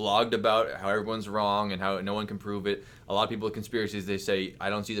have just blogged about how everyone's wrong and how no one can prove it. A lot of people with conspiracies, they say, I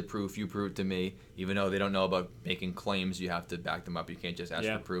don't see the proof, you prove it to me. Even though they don't know about making claims, you have to back them up. You can't just ask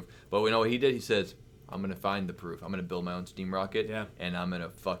for proof. But we know what he did. He says, I'm going to find the proof. I'm going to build my own steam rocket. Yeah. And I'm going to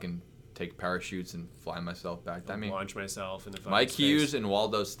fucking take parachutes and fly myself back. Launch myself in the fucking Mike space. Hughes and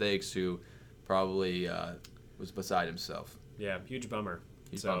Waldo Stakes, who probably was beside himself. Yeah, huge bummer.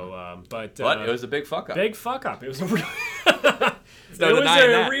 Bummer. But it was a big fuck up. Big fuck up. It was a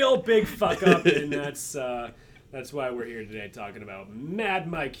real big fuck up, and that's why we're here today talking about Mad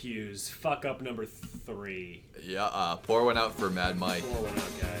Mike Hughes, fuck up number 3. Yeah, pour one out for Mad Mike. Pour one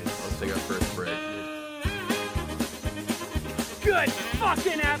out, guys. Let's take our first break. Good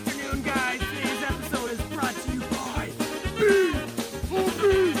fucking afternoon, guys. Today's episode is brought to you by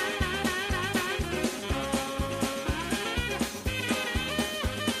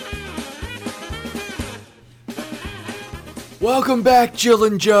Welcome back, Jill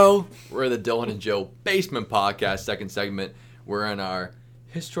and Joe. We're the Dylan and Joe Basement Podcast, second segment. We're in our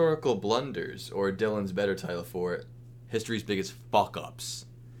historical blunders, or Dylan's better title for it, history's biggest fuck-ups.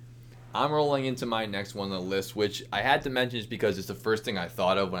 I'm rolling into my next one on the list, which I had to mention just because it's the first thing I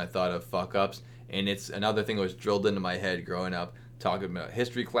thought of when I thought of fuck-ups, and it's another thing that was drilled into my head growing up, talking about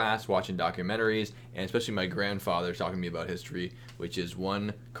history class, watching documentaries, and especially my grandfather talking to me about history, which is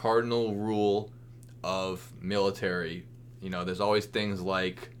one cardinal rule of military. There's always things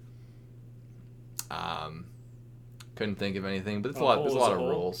like, couldn't think of anything, but there's a lot of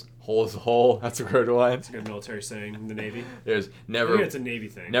rules. Hole is a hole. That's a good one. It's a good military saying in the Navy. There's never. I think it's a Navy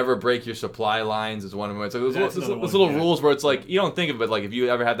thing. Never break your supply lines is one of them. It's like those little rules where it's like you don't think of it, but like if you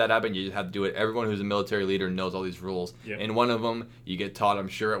ever had that happen, you just have to do it. Everyone who's a military leader knows all these rules. Yep. And one of them you get taught, I'm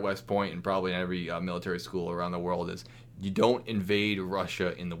sure, at West Point and probably in every military school around the world is you don't invade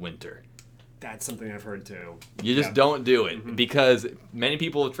Russia in the winter. That's something I've heard too. You just don't do it because many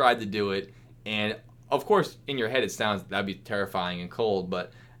people have tried to do it, and of course, in your head it sounds that'd be terrifying and cold,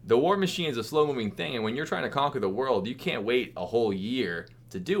 but the war machine is a slow-moving thing, and when you're trying to conquer the world, you can't wait a whole year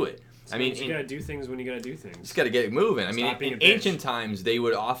to do it. You gotta do things when you gotta do things. You just gotta get it moving. In ancient times, they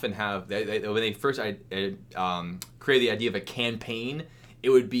would often have when they first created the idea of a campaign. It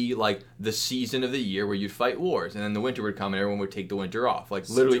would be like the season of the year where you'd fight wars, and then the winter would come and everyone would take the winter off. Like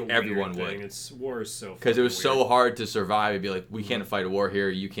literally everyone would. War is so because it was so hard to survive. It'd be like we can't fight a war here,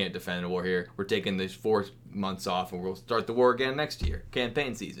 you can't defend a war here. We're taking these 4 months off, and we'll start the war again next year,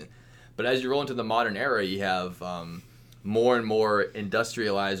 campaign season. But as you roll into the modern era, you have more and more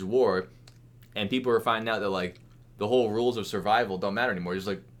industrialized war, and people are finding out that like the whole rules of survival don't matter anymore. Just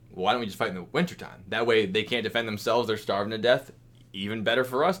like why don't we just fight in the wintertime? That way they can't defend themselves. They're starving to death. Even better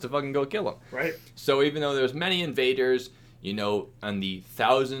for us to fucking go kill them. Right. So even though there's many invaders, in the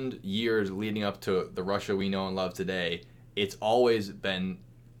 1,000 years leading up to the Russia we know and love today, it's always been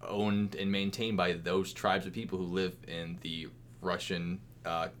owned and maintained by those tribes of people who live in the Russian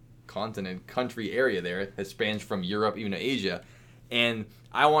country area there that spans from Europe even to Asia. And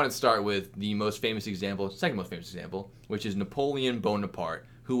I want to start with the second most famous example, which is Napoleon Bonaparte,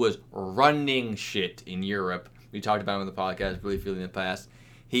 who was running shit in Europe. We talked about him on the podcast, really feeling in the past.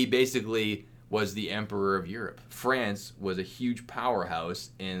 He basically was the emperor of Europe. France was a huge powerhouse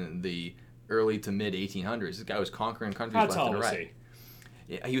in the early to mid 1800s. This guy was conquering countries left and right. How tall was he?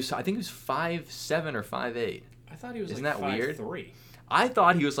 Yeah, I think he was 5'7" or 5'8". I thought he was Isn't that weird? 5'3". I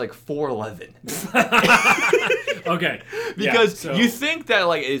thought he was like 4'11". Okay. Because you think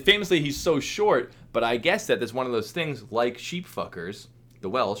that famously he's so short, but I guess that's one of those things like sheep fuckers. The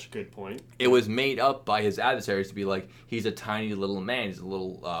Welsh. Good point. It was made up by his adversaries to be like, he's a tiny little man, he's a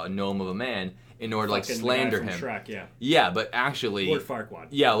little gnome of a man, in order to slander him. Shrek, yeah. Yeah, but actually... Lord Farquaad.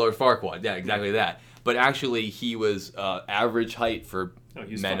 Yeah, Lord Farquaad. Yeah, exactly that. But actually, he was average height for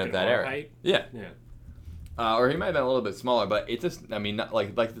men of that era. Height? Yeah. Or he might have been a little bit smaller, but it just, not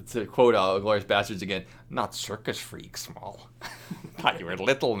like to quote Glorious Bastards again, not circus freak small. Thought you were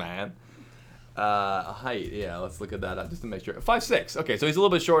little, man. Height, yeah, let's look at that up just to make sure. 5'6". Okay, so he's a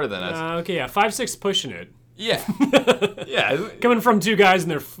little bit shorter than us. Okay, yeah, 5'6", pushing it. Yeah. Yeah. Coming from two guys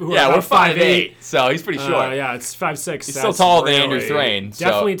and we're 5'8", so he's pretty short. Yeah, it's 5'6". He's still taller than Andrew Thrain.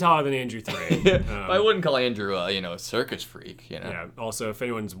 Definitely taller than Andrew Thrain. But I wouldn't call Andrew a circus freak, Yeah, also, if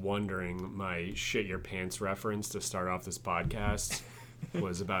anyone's wondering, my shit your pants reference to start off this podcast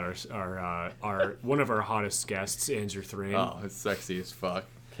was about our one of our hottest guests, Andrew Thrain. Oh, it's sexy as fuck.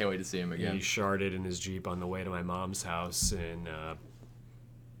 Can't wait to see him again. He sharded in his Jeep on the way to my mom's house, and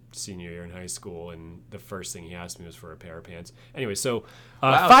senior year in high school, and the first thing he asked me was for a pair of pants. Anyway, so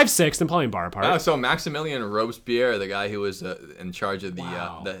 5'6", Napoleon Bonaparte. Wow, so Maximilien Robespierre, the guy who was in charge of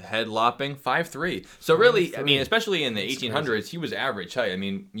the head lopping, 5'3". So really, 5'3". I mean, especially in the 1800s, he was average height. I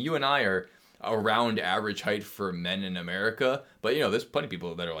mean, you and I are around average height for men in America, but there's plenty of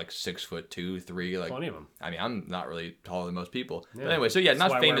people that are like 6'2", 3". Like, plenty of them. I mean, I'm not really taller than most people. Yeah. But anyway, so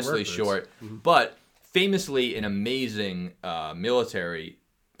not famously short, but famously an amazing military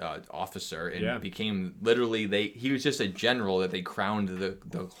officer, and became literally he was just a general that they crowned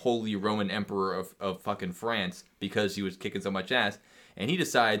the Holy Roman Emperor of fucking France because he was kicking so much ass, and he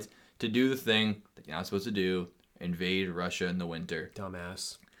decides to do the thing that you're not supposed to do: invade Russia in the winter.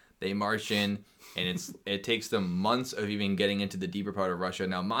 Dumbass. They march in, and it takes them months of even getting into the deeper part of Russia.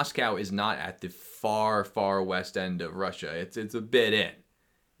 Now, Moscow is not at the far, far west end of Russia. It's a bit in.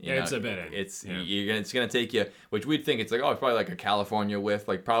 It's a bit in. It's gonna take you, which we'd think it's like, it's probably like a California width,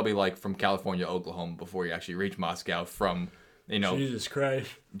 like probably like from California to Oklahoma before you actually reach Moscow from Jesus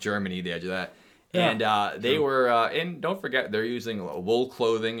Christ, Germany, the edge of that. Yeah. And they were, and don't forget, they're using wool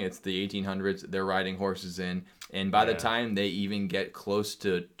clothing. It's the 1800s. They're riding horses in. And by the time they even get close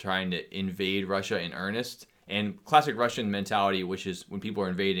to trying to invade Russia in earnest, and classic Russian mentality, which is when people are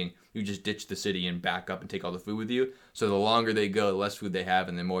invading, you just ditch the city and back up and take all the food with you. So the longer they go, the less food they have,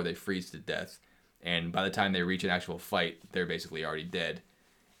 and the more they freeze to death. And by the time they reach an actual fight, they're basically already dead.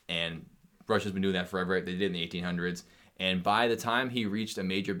 And Russia's been doing that forever. They did in the 1800s. And by the time he reached a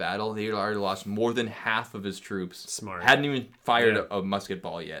major battle, he had already lost more than half of his troops. Smart. Hadn't even fired a musket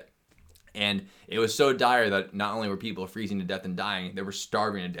ball yet. And it was so dire that not only were people freezing to death and dying, they were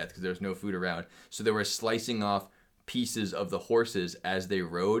starving to death because there was no food around. So they were slicing off pieces of the horses as they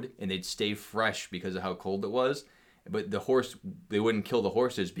rode, and they'd stay fresh because of how cold it was. But they wouldn't kill the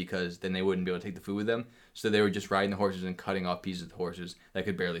horses because then they wouldn't be able to take the food with them. So they were just riding the horses and cutting off pieces of the horses that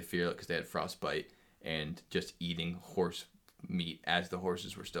could barely feel it because they had frostbite, and just eating horse meat as the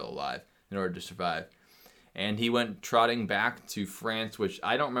horses were still alive in order to survive. And he went trotting back to France, which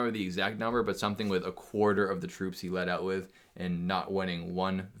I don't remember the exact number, but something with a quarter of the troops he led out with, and not winning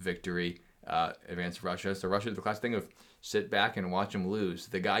one victory against Russia. So Russia did the classic thing of sit back and watch him lose.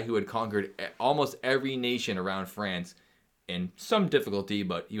 The guy who had conquered almost every nation around France in some difficulty,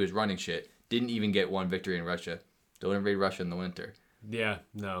 but he was running shit, didn't even get one victory in Russia. Don't invade Russia in the winter. Yeah,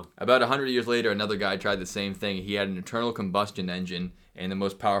 no. About 100 years later, another guy tried the same thing. He had an internal combustion engine and the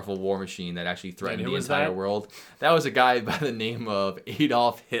most powerful war machine that actually threatened the entire world. That was a guy by the name of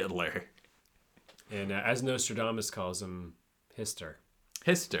Adolf Hitler. And as Nostradamus calls him, Hister.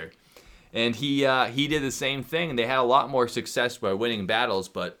 And he did the same thing. They had a lot more success by winning battles,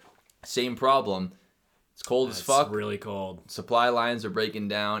 but same problem. It's cold as fuck. It's really cold. Supply lines are breaking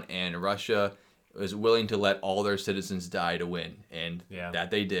down, and Russia was willing to let all their citizens die to win. And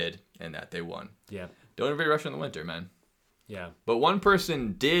that they did, and that they won. Yeah. Don't invade Russia in the winter, man. Yeah. But one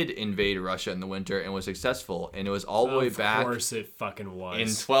person did invade Russia in the winter and was successful, and it was all the way back. Of course it fucking was. In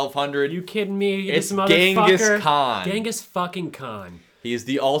 1200. You kidding me? It's Genghis Khan. Genghis fucking Khan. He is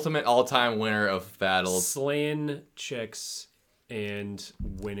the ultimate all-time winner of battles. Slaying chicks and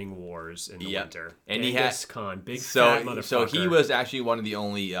winning wars in the winter. And Genghis Khan, big fat motherfucker. So he was actually one of the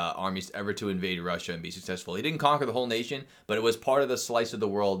only armies ever to invade Russia and be successful. He didn't conquer the whole nation, but it was part of the slice of the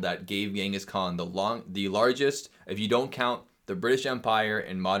world that gave Genghis Khan the largest, if you don't count the British Empire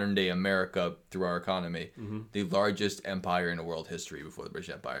and modern-day America through our economy, the largest empire in world history before the British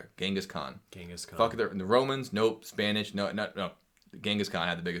Empire. Genghis Khan. Fuck the Romans, nope. Spanish, no. Genghis Khan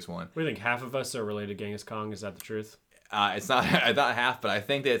had the biggest one. What do you think? Half of us are related to Genghis Khan? Is that the truth? It's not half, but I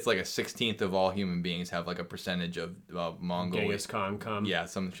think that it's like a 16th of all human beings have like a percentage of Mongol. Genghis Khan come. Yeah,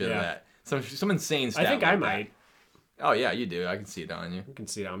 some shit like that. Some insane stat. I think like I that. might. Oh yeah, you do. I can see it on you. You can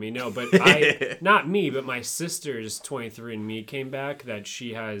see it on me. No, but not me, but my sister's 23andMe came back that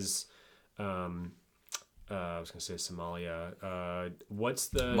she has. I was gonna say Somalia. What's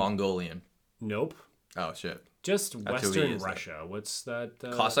the Mongolian? Nope. Oh shit. Just Western Russia. What's that?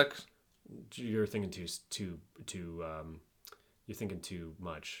 Cossacks. You're thinking you're thinking too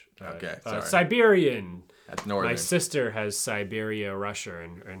much. Okay, sorry. Siberian. That's northern. My sister has Siberia, Russia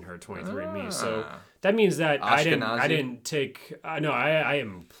in her 23andMe. So that means that Ashkenazi? I didn't take. No, I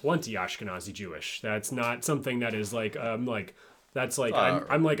am plenty Ashkenazi Jewish. That's not something that is like I'm like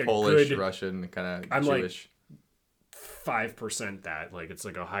I'm like a Polish, good Russian kind of I'm Jewish. Like 5% that like it's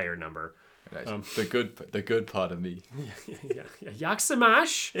like a higher number. Nice. The good part of me.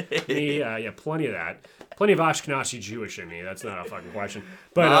 Yaksamash. Me, plenty of that. Plenty of Ashkenazi Jewish in me. That's not a fucking question.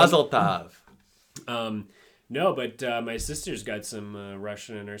 But Mazel tov. No, but my sister's got some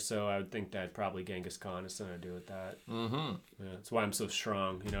Russian in her, so I would think that probably Genghis Khan has something to do with that. Mm-hmm. Yeah, that's why I'm so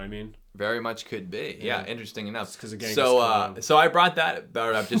strong. You know what I mean? Very much could be. Yeah, interesting enough. Because of Genghis Khan. So I brought that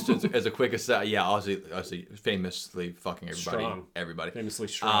up just as a quick aside. Yeah, obviously, famously fucking everybody. Famously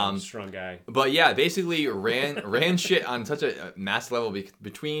strong guy. But yeah, basically ran shit on such a mass level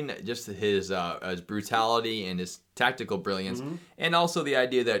between just his brutality and his tactical brilliance, and also the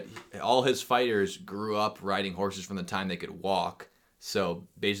idea that all his fighters grew up riding horses from the time they could walk. So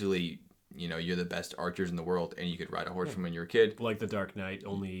basically, you're the best archers in the world, and you could ride a horse from when you were a kid. Like the Dark Knight,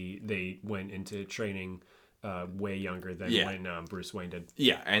 only they went into training way younger than when Bruce Wayne did.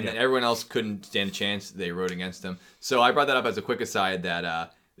 Yeah, and then everyone else couldn't stand a chance. They rode against him. So I brought that up as a quick aside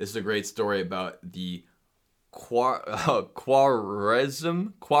that this is a great story about the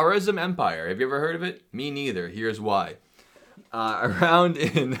Khwarezm Empire. Have you ever heard of it? Me neither. Here's why. Around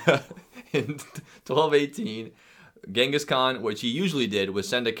in 1218, Genghis Khan, what he usually did was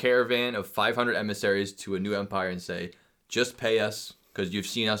send a caravan of 500 emissaries to a new empire and say, just pay us because you've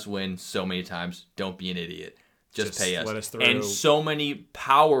seen us win so many times. Don't be an idiot. Just pay us. Let us through. And so many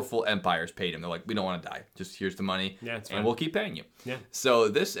powerful empires paid him. They're like, we don't want to die. Just here's the money, and we'll keep paying you. Yeah. So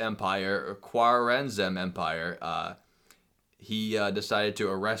this empire, Khwarezm Empire, he decided to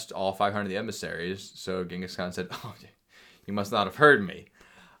arrest all 500 of the emissaries. So Genghis Khan said, oh, you must not have heard me.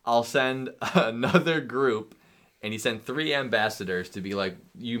 I'll send another group. And he sent 3 ambassadors to be like,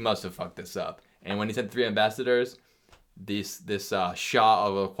 you must have fucked this up. And when he sent 3 ambassadors, this Shah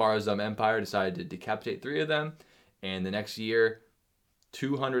of the Khwarezm Empire decided to decapitate 3 of them. And the next year,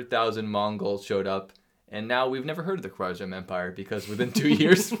 200,000 Mongols showed up. And now we've never heard of the Khwarezm Empire because within 2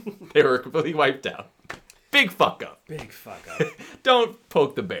 years, they were completely wiped out. Big fuck up. Big fuck up. Don't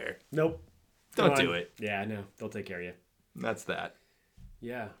poke the bear. Nope. Don't do it. Yeah, no. They'll take care of you. That's that.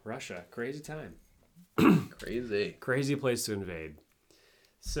 Yeah, Russia. Crazy time. Crazy place to invade.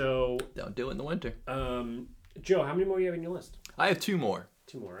 So don't do it in the winter. Joe, how many more do you have on your list? I have 2 more.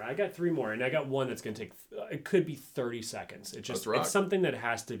 2 more. I got 3 more, and I got one that's gonna take. It could be 30 seconds. It's something that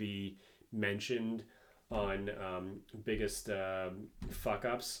has to be mentioned on biggest fuck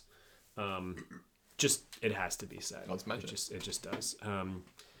ups. It has to be said. Let's mention it. Just does.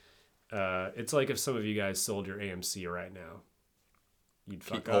 It's like if some of you guys sold your AMC right now. You'd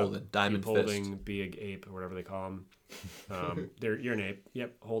fuck keep holding, diamond keep holding, fist. Big ape or whatever they call them. You're an ape.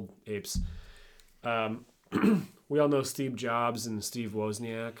 Yep, hold apes. We all know Steve Jobs and Steve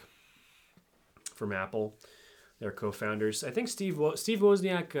Wozniak from Apple. They're co-founders. I think Steve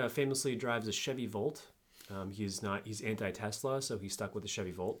Wozniak famously drives a Chevy Volt. He's anti-Tesla, so he stuck with the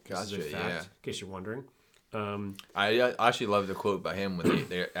Chevy Volt. Gotcha, in case you're wondering. I actually love the quote by him when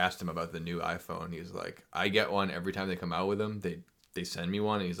they asked him about the new iPhone. He's like, I get one every time they come out with them. They send me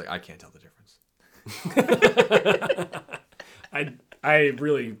one, and he's like, I can't tell the difference. I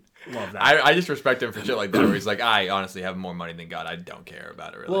really love that. I just respect him for shit like that, where he's like, I honestly have more money than God. I don't care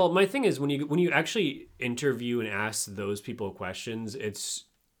about it, really. Well, my thing is, when you actually interview and ask those people questions, it's...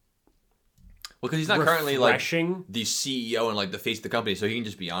 Well, because he's not currently like the CEO and like the face of the company, so he can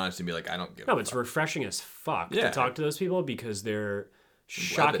just be honest and be like, I don't give a fuck. No, it's refreshing as fuck to talk to those people because they're...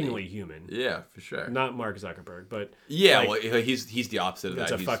 shockingly human. Yeah, for sure. Not Mark Zuckerberg, but he's the opposite of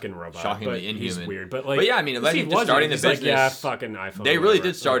that. He's a fucking robot. Shockingly inhuman. He's weird, but yeah, I mean, imagine just starting the business. Like, fucking iPhone. They really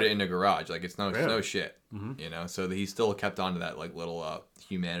did start it in a garage. Like it's no shit. Mm-hmm. So he still kept on to that like little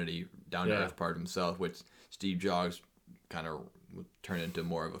humanity down to earth part of himself, which Steve Jobs kind of turned into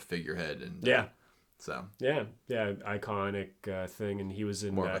more of a figurehead and iconic thing, and he was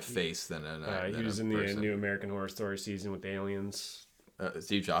in more of a face than he was in the new American Horror Story season with the aliens.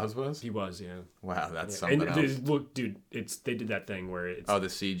 Steve Jobs was? He was, yeah. Wow, that's something else. Look, dude, they did that thing where it's... Oh, the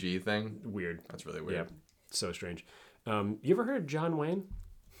CG thing? Weird. That's really weird. Yeah, so strange. You ever heard of John Wayne?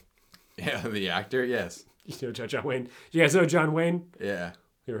 Yeah, the actor, yes. You know John Wayne? You guys know John Wayne? Yeah.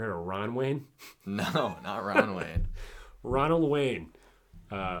 You ever heard of Ron Wayne? No, not Ron Wayne. Ronald Wayne.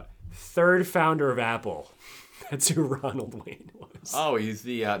 3rd founder of Apple. That's who Ronald Wayne was. Oh, he's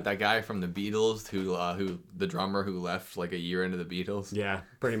the that guy from the Beatles who the drummer who left like a year into the Beatles. Yeah,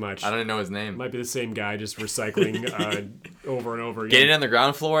 pretty much. I don't even know his name. Might be the same guy, just recycling over and over again. Get it on the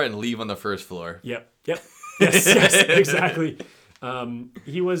ground floor and leave on the first floor. Yep. Yes, exactly.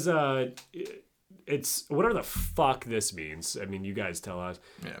 He was it's whatever the fuck this means. I mean, you guys tell us.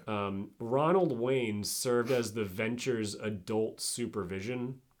 Yeah. Ronald Wayne served as the venture's adult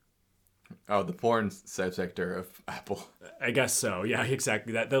supervision. Oh, the porn subsector of Apple. I guess so. Yeah,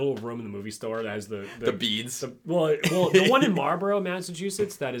 exactly. That little room in the movie store that has the beads. The one in Marlborough,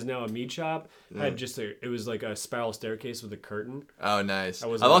 Massachusetts, that is now a meat shop, had just it was like a spiral staircase with a curtain. Oh, nice.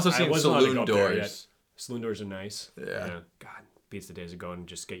 I've also seen saloon doors. Saloon doors are nice. Yeah. God, beats the days of going and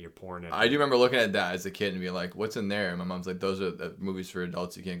just get your porn. I do remember looking at that as a kid and being like, "What's in there?" And my mom's like, "Those are the movies for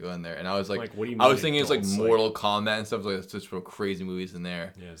adults. You can't go in there." And I was like, what do you mean I was thinking adults? it's like Mortal Kombat and stuff. Like, it's just real crazy movies in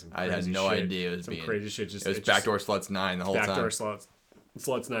there. Yeah, I had no idea it was crazy shit. It was Backdoor Sluts 9 the whole time. Backdoor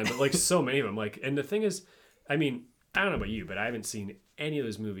Sluts 9, but like so many of them. Like, and the thing is, I mean, I don't know about you, but I haven't seen any of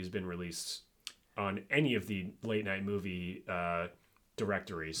those movies been released on any of the late night movie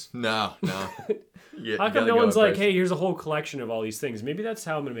directories. No. How come no one's like, hey, here's a whole collection of all these things? Maybe that's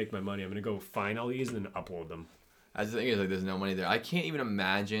how I'm gonna make my money. I'm gonna go find all these and then upload them. The thing is, like, there's no money there. I can't even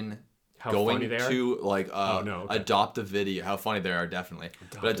imagine how going to like adopt a video. How funny they are, definitely.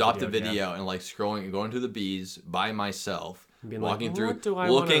 Adopt a video and like scrolling and going to the bees by myself. Walking through,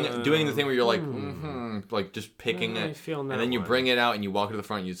 doing the thing where you're like, like just picking it, and then you bring it out and you walk to the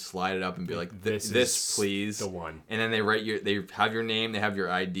front, and you slide it up and be like, "This, please." The one. And then they have your name, they have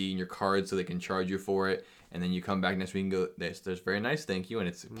your ID and your card, so they can charge you for it. And then you come back next week and go, "There's very nice, thank you," and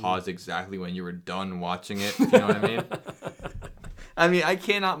it's paused exactly when you were done watching it. You know what I mean? I mean, I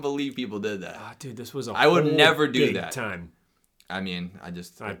cannot believe people did that. Oh, dude, this was I would never do that. Time. I mean, I'd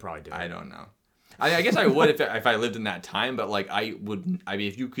probably do it. I don't know. I guess I would if I lived in that time, but like I mean,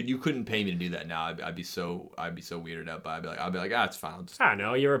 if you couldn't pay me to do that now, I'd be so weirded out by it. I'd be like, it's fine. I don't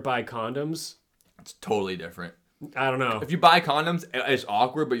know. You ever buy condoms? It's totally different. I don't know. If you buy condoms, it's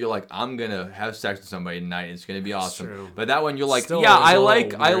awkward, but you're like, I'm gonna have sex with somebody tonight. And it's gonna be awesome. True. But that one, you're like, Still I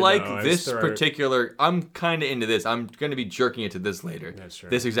weird, like this particular. I'm kind of into this. I'm gonna be jerking it to this later. That's true.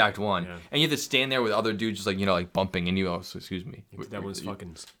 This exact one, yeah. And you have to stand there with other dudes, just like like bumping, and you also, excuse me. That was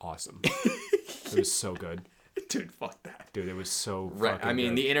fucking awesome. It was so good. Dude, fuck that. Dude, it was so fucking I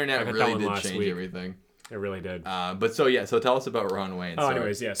mean, good. The internet really did change everything. It really did. But so tell us about Ron Wayne. Oh,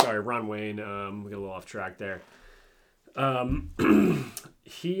 anyways, sorry, Ron Wayne. We got a little off track there.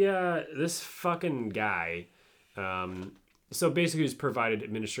 This fucking guy, so basically he was provided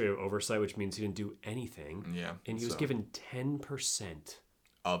administrative oversight, which means he didn't do anything. Yeah. And he was given 10%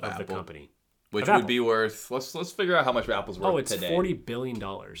 of the company. Which would be worth, let's figure out how much Apple's worth today. Oh, it's $40 billion.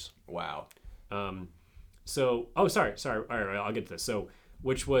 Wow. Sorry. All right, I'll get to this. So,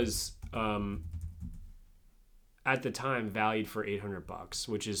 which was, at the time valued for $800,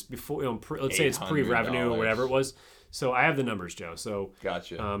 which is before, let's say it's pre-revenue or whatever it was. So I have the numbers, Joe. So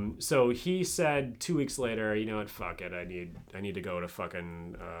gotcha. So he said 2 weeks later, you know what? Fuck it. I need to go to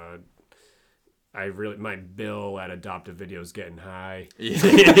fucking. My bill at Adoptive Video is getting high.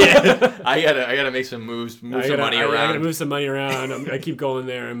 Yeah. I gotta make some moves, some money around. I gotta move some money around. I keep going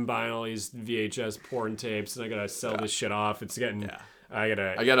there and buying all these VHS porn tapes, and I gotta sell this shit off. It's getting. Yeah.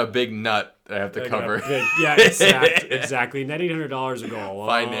 I got a big nut I have to cover. Exactly. Net $800 would go a long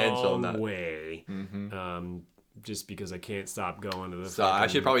financial nut. way. Mm-hmm. Just because I can't stop going to the. So I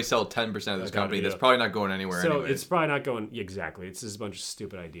should probably sell 10% of this company. That's probably not going anywhere. So it's probably not going exactly. It's just a bunch of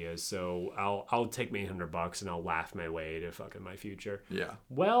stupid ideas. So I'll take my $800 and I'll laugh my way to fucking my future. Yeah.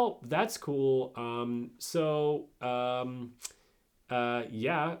 Well, that's cool.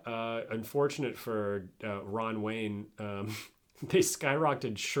 Unfortunate for Ron Wayne. They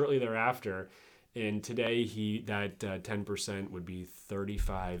skyrocketed shortly thereafter, and today that 10% would be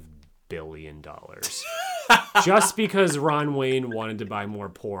 $35 billion. Just because Ron Wayne wanted to buy more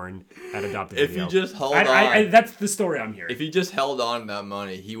porn at Adoptive Video. If you just held on, that's the story I'm hearing. If he just held on to that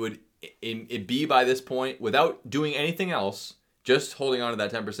money, he would be by this point, without doing anything else, just holding on to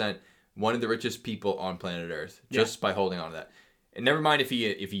that 10%, one of the richest people on planet Earth, just by holding on to that. And never mind if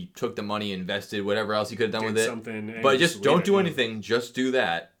he took the money, invested, whatever else he could have done with it. But just don't do anything. Just do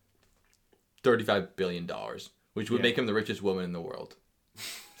that. $35 billion, which would make him the richest woman in the world.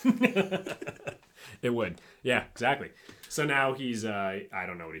 It would. Yeah, exactly. So now he's, I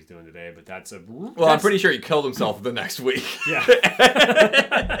don't know what he's doing today, but I'm pretty sure he killed himself the next week. Yeah.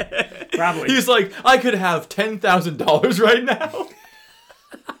 Probably. He's like, I could have $10,000 right now.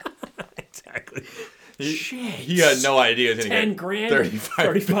 Exactly. He had no idea. 10 grand,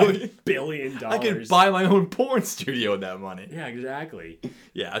 $35 billion. I could buy my own porn studio with that money. Yeah, exactly.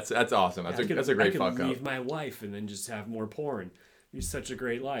 Yeah, that's awesome. That's a great fuck up. I could leave my wife and then just have more porn. He's such a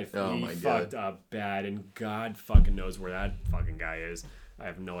great life. Oh he my God. Fucked up bad, and God fucking knows where that fucking guy is. I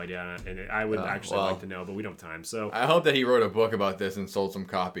have no idea, and I would actually like to know, but we don't have time. So I hope that he wrote a book about this and sold some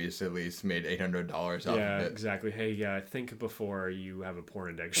copies. At least made $800 off of it. Yeah, exactly. Hey, think before you have a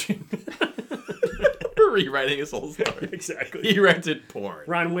porn addiction. Rewriting his whole story. Exactly. He rented porn.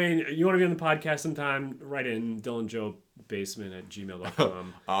 Ron Wayne, you want to be on the podcast sometime? Write in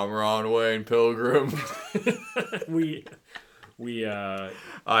DylanJoeBasement@gmail.com. I'm Ron Wayne Pilgrim.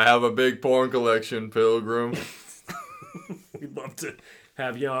 I have a big porn collection, Pilgrim. We'd love to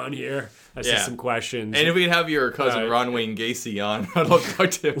have you on here. I see some questions. And if we could have your cousin Ron Wayne Gacy on, I'd love to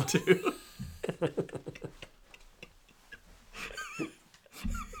talk to him too.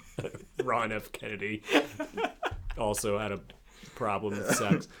 Ron F. Kennedy also had a problem with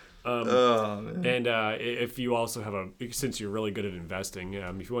sex. And if you also have since you're really good at investing,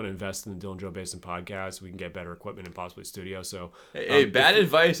 if you want to invest in the Dylan Joe Basin podcast, we can get better equipment and possibly studio. So, bad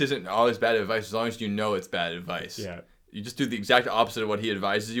advice isn't always bad advice as long as you know it's bad advice. Yeah. You just do the exact opposite of what he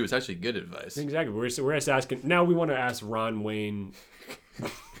advises you. It's actually good advice. Exactly. We're just asking. Now we want to ask Ron Wayne,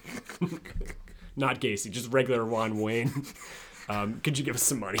 not Gacy, just regular Ron Wayne. Could you give us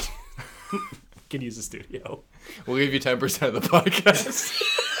some money? Could use a studio. We'll give you 10% of the podcast.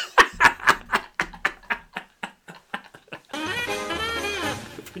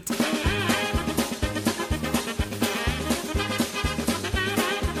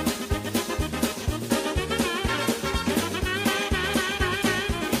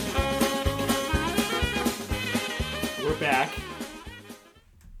 We're back,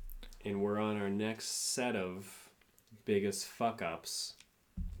 and we're on our next set of biggest fuck-ups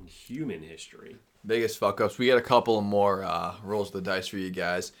in human history. Biggest fuck-ups. We got a couple more rolls of the dice for you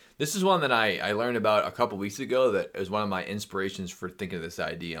guys. This is one that I learned about a couple weeks ago that is one of my inspirations for thinking of this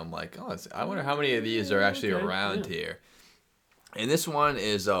idea. I'm like, I wonder how many of these are actually around here. And this one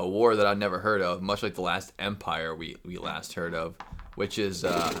is a war that I've never heard of, much like the last empire we last heard of, which is...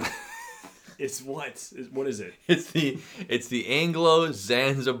 It's what? What is it? It's the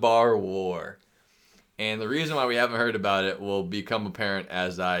Anglo-Zanzibar War. And the reason why we haven't heard about it will become apparent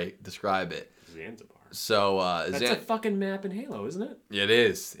as I describe it. Zanzibar. So that's a fucking map in Halo, isn't it? It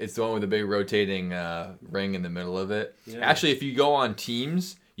is. It's the one with the big rotating ring in the middle of it. Yeah. Actually, if you go on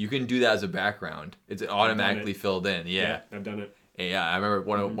Teams, you can do that as a background. It's automatically filled in. Yeah, I've done it. Yeah, I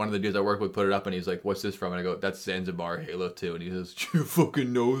remember one of the dudes I work with put it up, and he's like, "What's this from?" And I go, "That's Zanzibar Halo 2." And he says, "You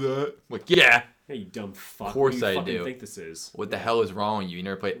fucking know that?" I'm like, "Yeah." Hey, you dumb fuck. Of course I do. What do you think this is? What the hell is wrong with you? You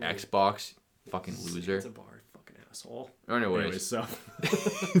never played Xbox? Fucking loser. Zanzibar, fucking asshole. Anyways, so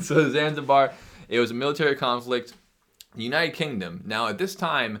so Zanzibar, it was a military conflict. The United Kingdom. Now at this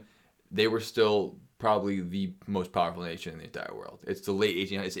time, they were still probably the most powerful nation in the entire world. It's the late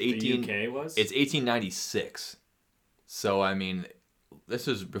 1800s. It's 18. The UK was. It's 1896. So I mean, this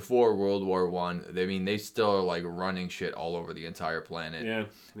is before World War One. I mean, they still are like running shit all over the entire planet. Yeah.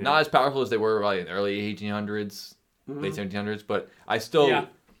 Not as powerful as they were probably in the early 1800s, late 1700s, but I still. Yeah.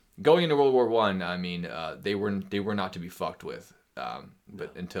 Going into World War One, I mean, they were not to be fucked with,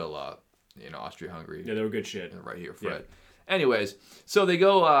 but until Austria-Hungary. Yeah, they were good shit. Right here, Fred. Yeah. Anyways, so they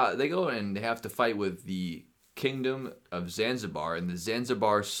go and they have to fight with the Kingdom of Zanzibar and the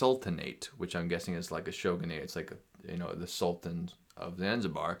Zanzibar Sultanate, which I'm guessing is like a shogunate. It's like the Sultan of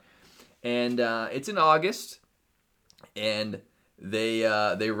Zanzibar, and it's in August, and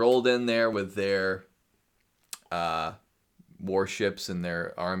they rolled in there with their warships and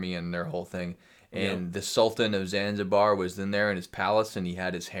their army and their whole thing. And the Sultan of Zanzibar was in there in his palace, and he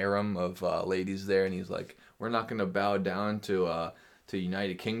had his harem of ladies there, and he's like, "We're not going to bow down to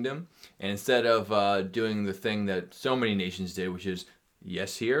United Kingdom." And instead of doing the thing that so many nations did, which is,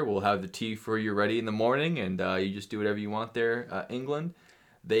 "Yes, here, we'll have the tea for you ready in the morning, and you just do whatever you want there, England,"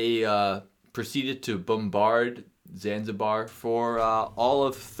 they proceeded to bombard Zanzibar for all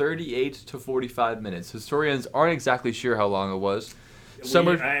of 38 to 45 minutes. Historians aren't exactly sure how long it was.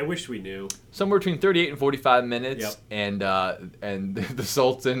 I wish we knew. Somewhere between 38 and 45 minutes. Yep. And the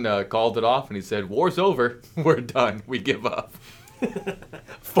Sultan called it off, and he said, "War's over. We're done. We give up."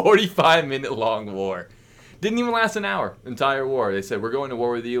 45-minute long war. Didn't even last an hour. Entire war. They said, "We're going to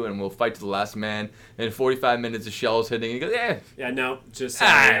war with you, and we'll fight to the last man." And 45 minutes of shells hitting. And he goes, "Yeah." Yeah, no, just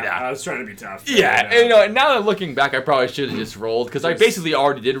I was trying to be tough. Yeah, and now that looking back, I probably should have just rolled because I basically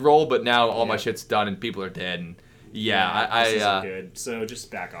already did roll, but now all my shit's done and people are dead. And this isn't good. So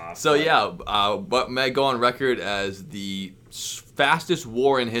just back off. So but may go on record as the fastest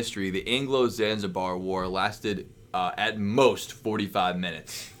war in history. The Anglo-Zanzibar War lasted at most 45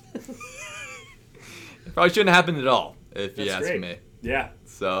 minutes. Probably shouldn't have happened at all, if you ask me. Yeah.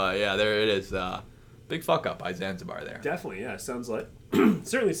 So, there it is. Big fuck up by Zanzibar there. Definitely, yeah. Sounds like...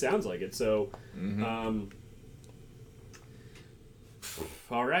 certainly sounds like it. So,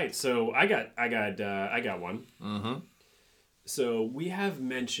 all right. So, I got one. Mm-hmm. So, we have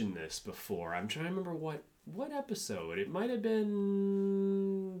mentioned this before. I'm trying to remember what episode. It might have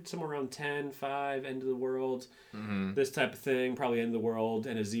been somewhere around 10, 5, End of the World. Mm-hmm. This type of thing. Probably End of the World,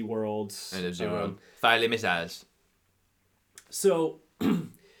 End of Z World. End of Z World. Fire les messages. So, the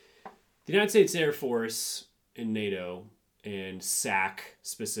United States Air Force in NATO, and SAC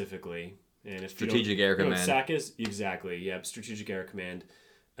specifically, And if Strategic Air Command. SAC is exactly. Yep, Strategic Air Command.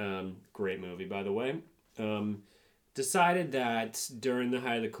 Great movie, by the way. Decided that during the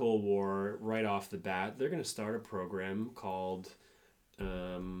height of the Cold War, right off the bat, they're going to start a program called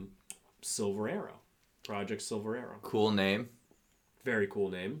Silver Arrow. Project Silver Arrow. Cool name. Very cool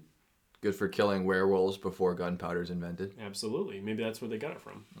name. Good for killing werewolves before gunpowder's invented. Absolutely. Maybe that's where they got it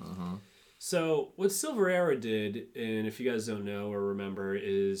from. Uh-huh. So what Silver Arrow did, and if you guys don't know or remember,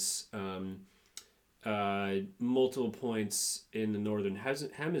 is multiple points in the northern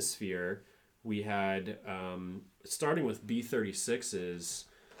hemisphere. We had, starting with B-36s,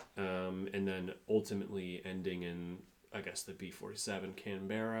 and then ultimately ending in, I guess, the B-47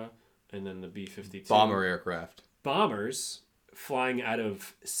 Canberra, and then the B-52. Bomber aircraft. Bombers flying out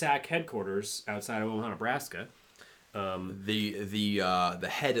of SAC headquarters outside of Omaha, Nebraska. The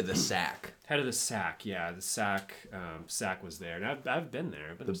head of the SAC. Head of the SAC, yeah. The SAC was there. And I've been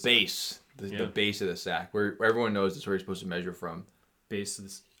there. The base. The base of the SAC, where everyone knows it's where you're supposed to measure from. Base of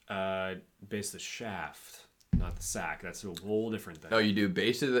the shaft, not the sack. That's a whole different thing. No, you do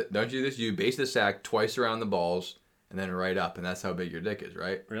base of the. Don't you do this? You do base of the sack twice around the balls, and then right up, and that's how big your dick is,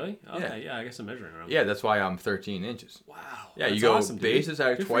 right? Really? Okay, yeah. I guess I'm measuring around. Yeah, that's why I'm 13 inches. Wow. Yeah, you go awesome, base of the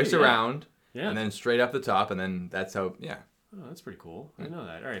sack twice around, and then straight up the top, and then that's how. Yeah. Oh, that's pretty cool. I didn't know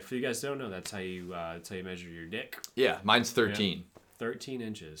that. All right, for you guys who don't know, that's how you measure your dick. Yeah, mine's 13. Yeah. 13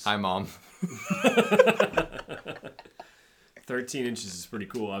 inches. Hi, Mom. 13 inches is pretty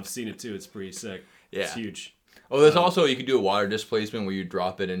cool. I've seen it too. It's pretty sick. Yeah. It's huge. Oh, there's also, you can do a water displacement where you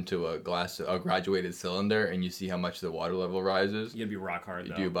drop it into a graduated cylinder and you see how much the water level rises. You gotta be rock hard,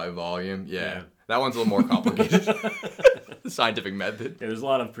 though. You do it by volume. Yeah. That one's a little more complicated. The scientific method. Yeah, there's a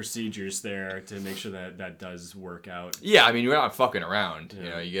lot of procedures there to make sure that does work out. Yeah, I mean, you're not fucking around. Yeah. You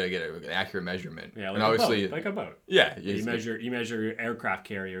know, you gotta get an accurate measurement. Yeah, like a boat. Yeah. You measure aircraft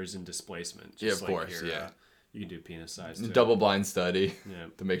carriers and displacement. Just of course, yeah. You can do penis size too. Double blind study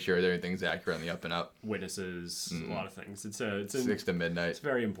to make sure everything's accurate on the up and up. Witnesses, a lot of things. It's 6 to midnight. It's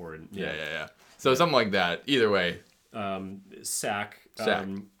very important. Yeah. So something like that. Either way. SAC.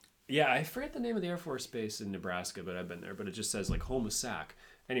 Yeah, I forget the name of the Air Force Base in Nebraska, but I've been there. But it just says like home of SAC.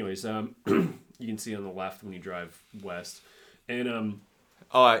 Anyways, you can see on the left when you drive west, and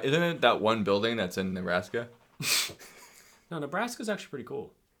isn't it that one building that's in Nebraska? No, Nebraska's actually pretty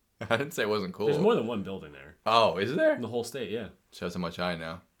cool. I didn't say it wasn't cool. There's more than one building there. Oh, is there? In the whole state, yeah. Shows how much I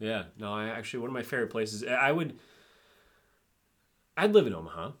know. Yeah. No, one of my favorite places. I'd live in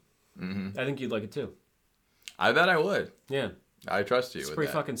Omaha. Mm-hmm. I think you'd like it too. I bet I would. Yeah. I trust you. It's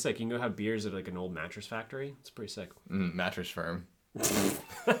pretty fucking sick. You can go have beers at like an old mattress factory. It's pretty sick. Mattress Firm.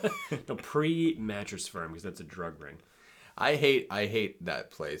 No, pre-mattress firm, because that's a drug ring. I hate that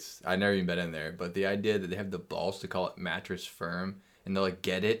place. I've never even been in there, but the idea that they have the balls to call it Mattress Firm and they're like,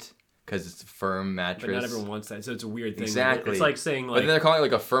 get it? Because it's a firm mattress. But not everyone wants that, so it's a weird thing. Exactly. It's like saying like... But then they're calling it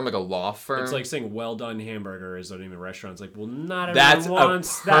like a firm, like a law firm. It's like saying well done hamburger is the name of a restaurant. It's like, well, not everyone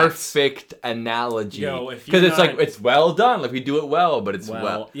wants that. That's a perfect analogy. Because it's like, it's well done. Like, we do it well, but it's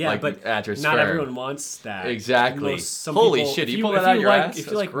well. Yeah, like, but Mattress not Firm. Everyone wants that. Exactly. Holy shit, you pull that out of your ass? If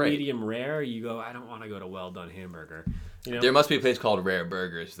you like medium rare, you go, I don't want to go to well done hamburger. You know? There must be a place called Rare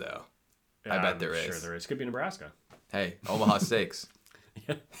Burgers, though. I bet there is. Sure there is. Could be Nebraska. Hey, Omaha Steaks.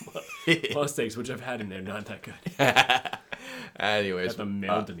 Yeah. Well, steaks, which I've had in there, not that good. Anyways, got them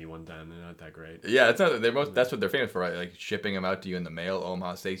mailed to me one time. They're not that great. Yeah, it's not. That's what they're famous for, right? Like shipping them out to you in the mail.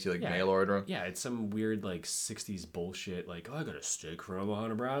 Omaha Steaks, you mail order them. Yeah, it's some weird like '60s bullshit. Like, oh, I got a steak from Omaha,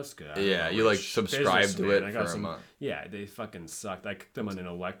 Nebraska. Yeah, you like subscribe to it for a month. Yeah, they fucking sucked. I cooked them on an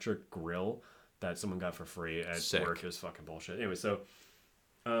electric grill that someone got for free at work. It was fucking bullshit. Anyway, so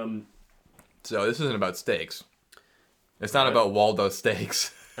this isn't about steaks. It's not about Waldo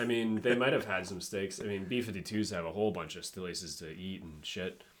steaks. I mean, they might have had some steaks. I mean, B-52s have a whole bunch of places to eat and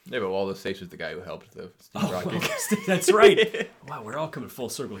shit. Yeah, but Waldo Steaks was the guy who helped the Steve Rocky. That's right. Wow, we're all coming full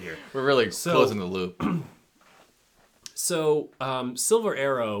circle here. We're really closing the loop. So, Silver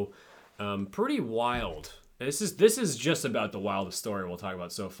Arrow, pretty wild. This is just about the wildest story we'll talk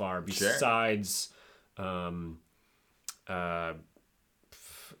about so far. Besides, fucking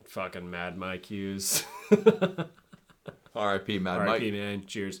Mad Mike Hughes. R.I.P. Mad Mike. R.I.P. man.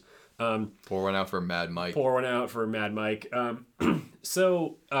 Cheers. Pour one out for Mad Mike.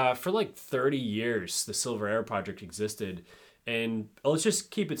 So, for like 30 years, the Silver Arrow Project existed. And let's just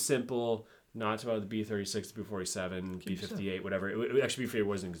keep it simple. Not about the B-36, B-47, B-58, whatever. It actually, B-58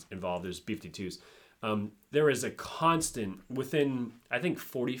 wasn't involved. There's B-52s. There is a constant, within, I think,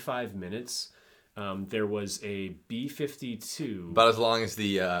 45 minutes, there was a B-52. About as long as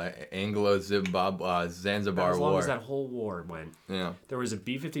the Anglo-Zanzibar As long War. as that whole war went. Yeah. There was a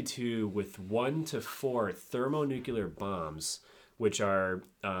B-52 with 1 to 4 thermonuclear bombs, which are,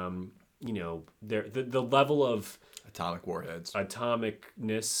 the level of atomic warheads.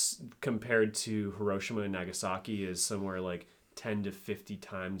 Atomicness compared to Hiroshima and Nagasaki is somewhere like 10 to 50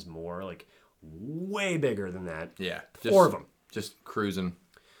 times more, like way bigger than that. Yeah. 4 of them. Just cruising.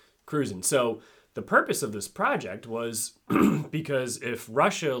 So the purpose of this project was because if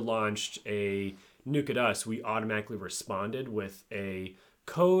Russia launched a nuke at us, we automatically responded with a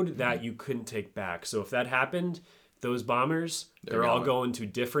code that you couldn't take back. So if that happened, those bombers, they're all going to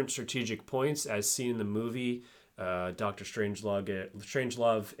different strategic points as seen in the movie Dr.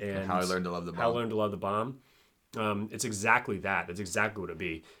 Strangelove and How I Learned to Love the Bomb. It's exactly that. That's exactly what it'd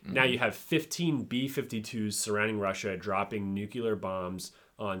be. Mm-hmm. Now you have 15 B-52s surrounding Russia, dropping nuclear bombs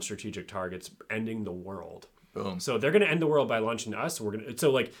on strategic targets, ending the world. Boom. So they're going to end the world by launching to us.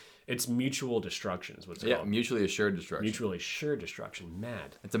 It's mutual destruction is what's called. Yeah, mutually assured destruction. Mutually assured destruction.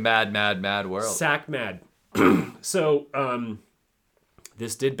 Mad. It's a mad, mad, mad world. Sack mad. So,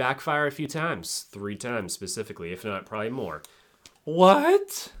 this did backfire a few times. 3 times specifically, if not probably more.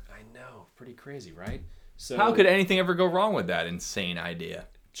 What? I know. Pretty crazy, right? So, how could anything ever go wrong with that insane idea?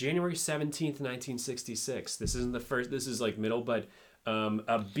 January 17th, 1966. This isn't the first. This is like middle, but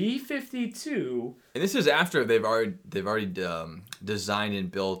a B-52. And this is after they've already designed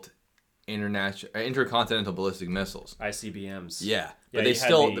and built intercontinental ballistic missiles. ICBMs. Yeah. But they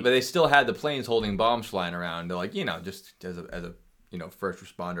still had the planes holding bombs flying around. They're like, just as a first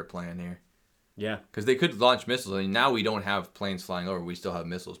responder plan here. Yeah. Because they could launch missiles. I mean, now we don't have planes flying over. We still have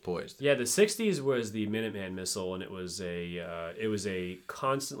missiles poised. Yeah, the 60s was the Minuteman missile, and it was a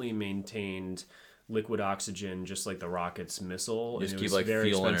constantly maintained liquid oxygen, just like the rocket's missile. You just and keep very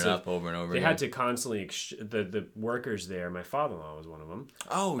fueling expensive. it up over and over. They had to constantly the workers there. My father-in-law was one of them.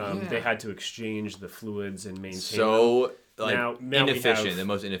 Oh, yeah. They had to exchange the fluids and maintain them. Now inefficient, the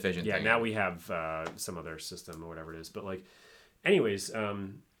most inefficient thing. Yeah, now we have some other system or whatever it is. But anyways,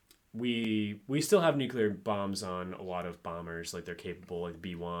 we still have nuclear bombs on a lot of bombers. Like they're capable, like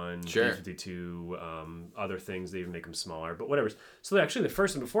B-1, sure. B-52, other things. They even make them smaller. But whatever. So actually, the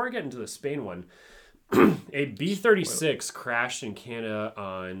first one, before I get into the Spain one, a B-36 crashed in Canada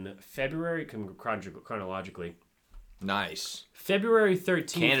on February, chronologically. Nice. February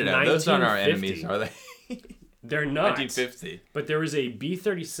 13th, Canada, those aren't our enemies, are they? They're not. 1950. But there was a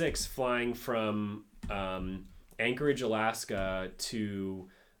B-36 flying from Anchorage, Alaska to,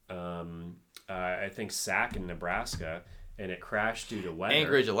 I think, Sac in Nebraska, and it crashed due to weather.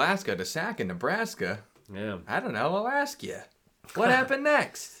 Anchorage, Alaska to Sac in Nebraska? Yeah. I don't know. I'll ask you. What happened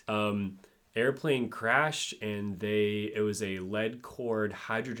next? Airplane crashed, and it was a lead-cored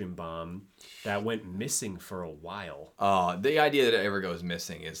hydrogen bomb that went missing for a while. Oh, the idea that it ever goes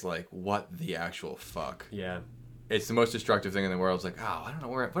missing is like, what the actual fuck? Yeah. It's the most destructive thing in the world. It's like, I don't know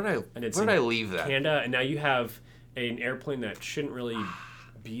where did I leave that? Canada, and now you have an airplane that shouldn't really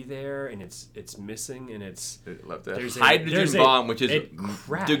be there, and it's missing, and there's a hydrogen bomb, which is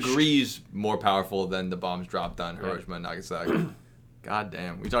degrees more powerful than the bombs dropped on Hiroshima and Nagasaki. God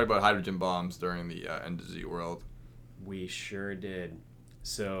damn. We talked about hydrogen bombs during the End of Z World. We sure did.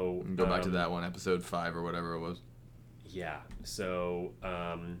 So we can go back to that one, episode 5 or whatever it was. Yeah. So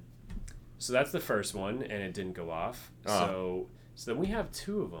so that's the first one, and it didn't go off. Oh. So then we have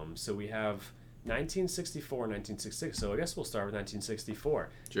 2 of them. So we have 1964 and 1966. So I guess we'll start with 1964.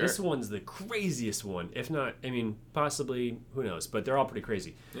 Sure. This one's the craziest one. If not, possibly, who knows? But they're all pretty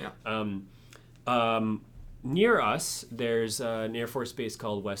crazy. Yeah. Near us, there's an Air Force base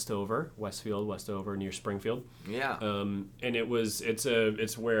called Westover, near Springfield. Yeah. And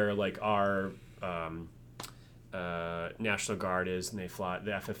it's where like our National Guard is, and they fly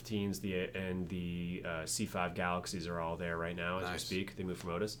the F-15s, and the C-5 Galaxies are all there right now as we speak. They move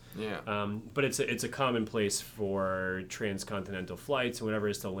from Otis. Yeah. But it's a common place for transcontinental flights and whatever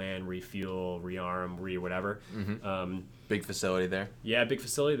it is to land, refuel, rearm, whatever. Mm-hmm. Big facility there. Yeah, big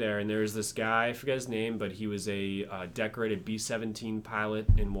facility there. And there's this guy, I forget his name, but he was a decorated B-17 pilot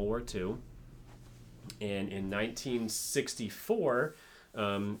in World War II. And in 1964,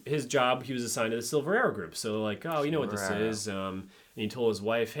 his job, he was assigned to the Silver Arrow Group. So like, oh, you know what this is. And he told his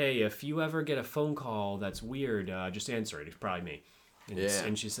wife, hey, if you ever get a phone call that's weird, just answer it. It's probably me.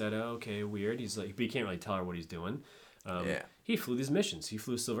 And she said, oh, okay, weird. He's like, but you can't really tell her what he's doing. He flew these missions. He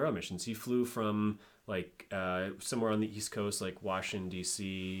flew Silver Arrow missions. He flew from like somewhere on the East Coast, like Washington,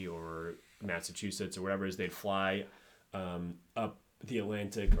 D.C. or Massachusetts or whatever it is. They'd fly up the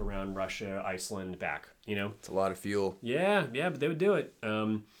Atlantic, around Russia, Iceland, back, It's a lot of fuel. Yeah, but they would do it.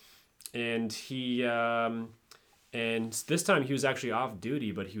 he and this time he was actually off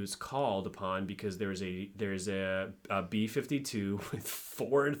duty, but he was called upon because there's a B-52 with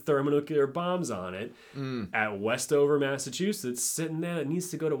 4 thermonuclear bombs on it at Westover, Massachusetts, sitting there that needs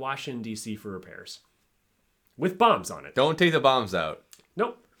to go to Washington, D.C. for repairs. With bombs on it. Don't take the bombs out.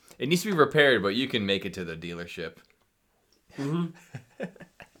 Nope. It needs to be repaired, but you can make it to the dealership. Mm-hmm.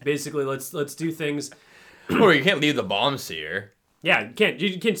 Basically, let's do things. Or you can't leave the bombs here. Yeah, you can't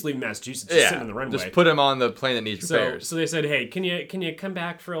just leave Massachusetts just sitting on the runway. Just put them on the plane that needs repairs. So they said, hey, can you come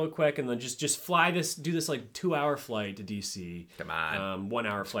back real quick and then just fly do this like 2-hour flight to DC. Come on. 1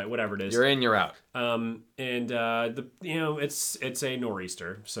 hour flight, whatever it is. You're in, you're out. It's a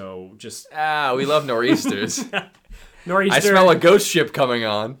nor'easter, so just we love nor'easters. Nor'easter. I smell a ghost ship coming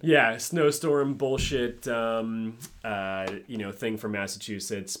on. Yeah, snowstorm bullshit, thing from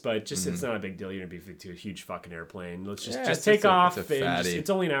Massachusetts, but just it's not a big deal. You're gonna be to a huge fucking airplane. Let's just take off. It's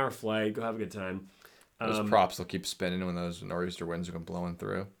only an hour flight. Go have a good time. Those props will keep spinning when those nor'easter winds are blowing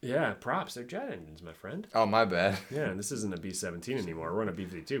through. Yeah, props. They're jet engines, my friend. Oh, my bad. Yeah, and this isn't a B-17 anymore. We're on a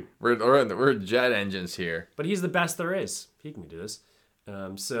B-52. We're jet engines here. But he's the best there is. He can do this.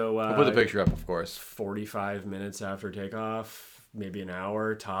 We'll put the picture up, of course. 45 minutes after takeoff, maybe an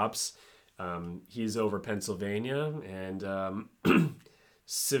hour tops. He's over Pennsylvania, and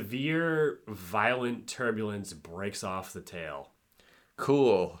severe, violent turbulence breaks off the tail.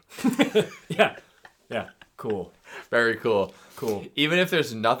 Cool. Yeah, cool. Very cool. Cool. Even if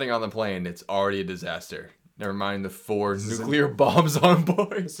there's nothing on the plane, it's already a disaster. Never mind the 4 nuclear bombs on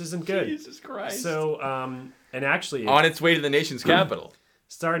board. This isn't good. Jesus Christ. So, and actually... on its way to the nation's capital.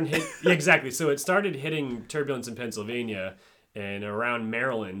 Exactly. So it started hitting turbulence in Pennsylvania, and around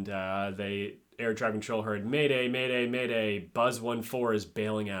Maryland, air traffic control heard, Mayday, Mayday, Mayday, Buzz 14 is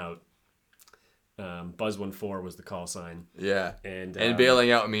bailing out. Buzz 14 was the call sign. Yeah. And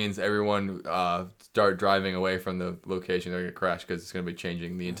bailing out means everyone start driving away from the location they're going to crash because it's going to be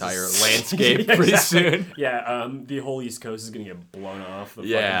changing the entire landscape pretty soon. Yeah, the whole East Coast is going to get blown off the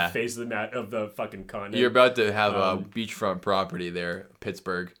fucking face of the fucking continent. You're about to have a beachfront property there,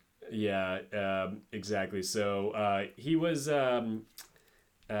 Pittsburgh. Yeah, exactly. So he was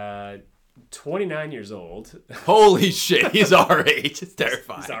 29 years old. Holy shit, he's our age. It's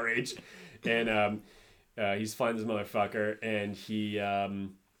terrifying. He's our age. And he's flying this motherfucker, and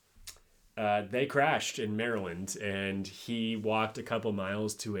they crashed in Maryland, and he walked a couple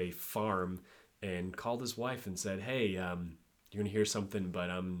miles to a farm and called his wife and said, hey, you're going to hear something,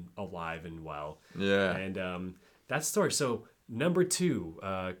 but I'm alive and well. Yeah. And that's the story. So number 2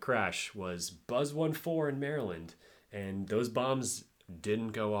 crash was Buzz 14 in Maryland, and those bombs didn't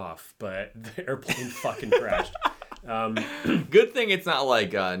go off, but the airplane fucking crashed. Good thing it's not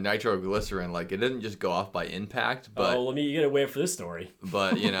like nitroglycerin. Like, it doesn't just go off by impact. But you gotta wait for this story.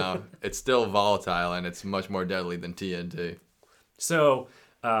 But it's still volatile, and it's much more deadly than TNT. So,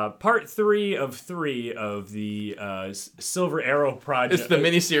 part 3 of the Silver Arrow project. It's the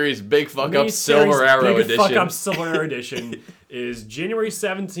miniseries Big Fuck Up Silver Arrow Edition. Big Fuck Up Silver Arrow Edition is January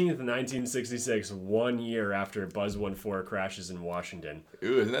 17th, 1966, 1 year after Buzz 14 crashes in Washington.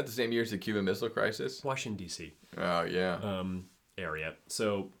 Ooh, isn't that the same year as the Cuban Missile Crisis? Washington, D.C. Oh, yeah. Area.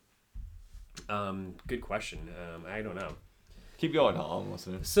 So, good question. I don't know. Keep going, Hall. I'm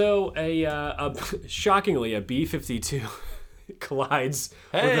listening. So, shockingly, a B-52 collides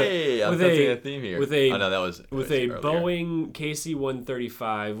with a theme here. with a Boeing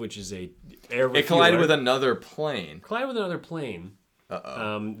KC-135, which is a air refueler. It collided with another plane.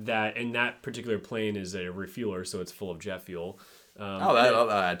 That particular plane is a refueler, so it's full of jet fuel.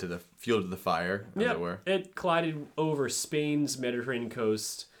 That'll add to the fuel to the fire, as it were. It collided over Spain's Mediterranean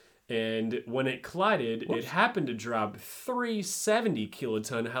coast, and when it collided, it happened to drop 3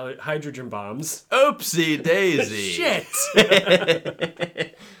 70-kiloton hydrogen bombs. Oopsie daisy. Shit!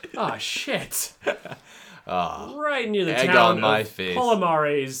 Oh, shit. Right near the town of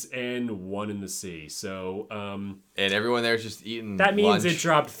Palomares and 1 in the sea. So, and everyone there's just eating that means lunch. It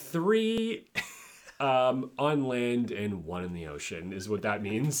dropped 3 on land and 1 in the ocean is what that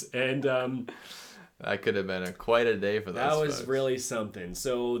means. And that could have been quite a day for those That was folks. really something.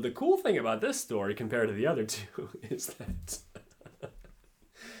 So the cool thing about this story compared to the other 2 is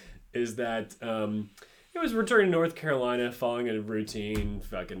that it was returning to North Carolina following a routine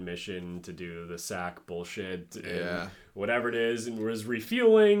fucking mission to do the SAC bullshit and whatever it is, and was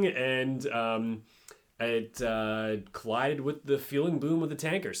refueling, and it collided with the fueling boom of the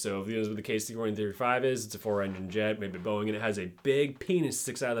tanker. So if you know what the KC-135 is, it's a 4-engine jet, maybe Boeing, and it has a big penis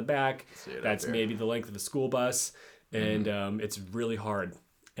sticks out of the back. That's maybe the length of a school bus, and it's really hard.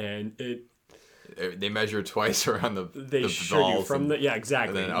 And They measure twice around the sure do from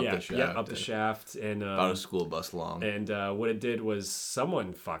exactly. And then up the shaft. Up the shaft. And, about a school bus long. And what it did was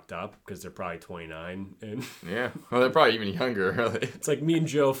someone fucked up because they're probably 29. And yeah. Well, they're probably even younger, really. It's like me and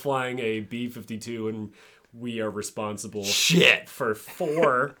Joe flying a B-52 and we are responsible for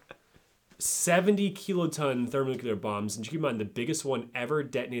 4 70 kiloton thermonuclear bombs. And keep in mind, the biggest one ever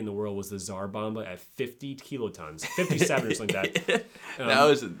detonated in the world was the Tsar bomba at 50 kilotons, 57 or something like that. That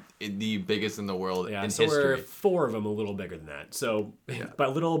was the biggest in the world in history. We're 4 of them a little bigger than that. So,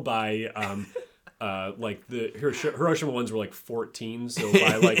 like the Hiroshima ones were like 14, so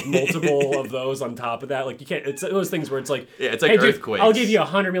by like multiple of those on top of that, like you can't. It's those things where it's like, it's like earthquakes. I'll give you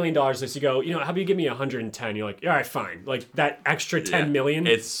 $100 million. So you go, how about you give me 110? You're like, all right, fine. Like that extra 10 million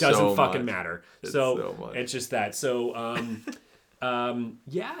doesn't fucking matter. So it's just that. So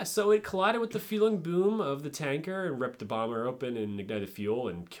so it collided with the fueling boom of the tanker and ripped the bomber open and ignited the fuel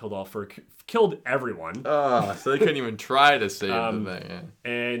and killed everyone. Oh, so they couldn't even try to save the thing. Yeah.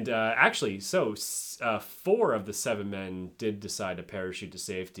 And actually, 4 of the 7 men did decide to parachute to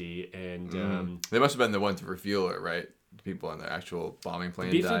safety, and they must have been the ones to refuel it, right? The people on the actual bombing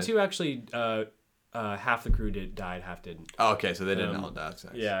plane died. B-52 actually, half the crew died, half didn't. Oh, okay, so they didn't all die. Nice.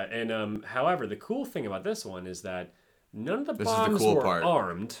 Yeah, and however, the cool thing about this one is that none of the bombs were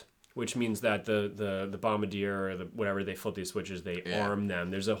armed, which means that the bombardier or whatever, they flip these switches, they arm them.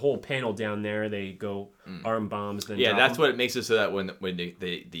 There's a whole panel down there. They go arm bombs. Then that's what it makes it so that when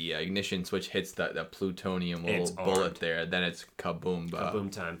the ignition switch hits that plutonium little bullet there, then it's kaboom.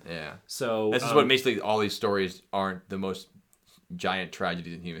 Kaboom time. Yeah. So this is what makes all these stories aren't the most giant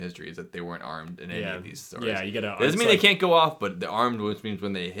tragedies in human history, is that they weren't armed in any of these stories. Yeah, you gotta. It doesn't mean they can't go off, but the armed, which means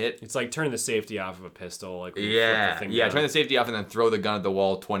when they hit, it's like turn the safety off of a pistol. Like turn the safety off and then throw the gun at the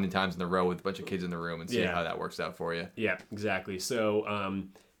wall 20 times in a row with a bunch of kids in the room and see how that works out for you. Yeah, exactly. So,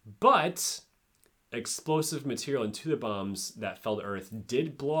 but explosive material into the bombs that fell to Earth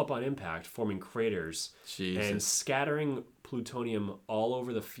did blow up on impact, forming craters and scattering plutonium all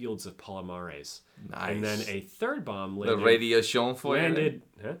over the fields of Palomares. Nice. And then a third bomb landed. The radiation for landed.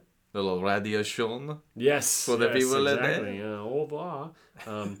 Huh? Little radiation. Yes. For the people exactly. Yeah. Au revoir.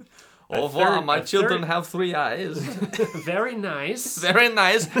 Au revoir. My children have 3 eyes. Very nice. Very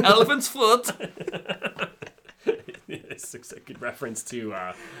nice. Elephant's foot. It's a good reference to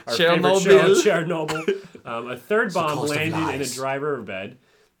our Chernobyl. favorite show, Chernobyl. A third bomb landed in a dry riverbed,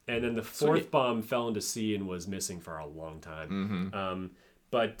 and then the 4th bomb fell into sea and was missing for a long time. Mm-hmm.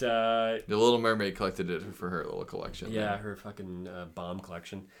 But the Little Mermaid collected it for her little collection. Yeah, her fucking bomb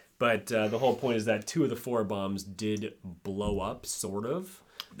collection. But the whole point is that 2 of the 4 bombs did blow up, sort of.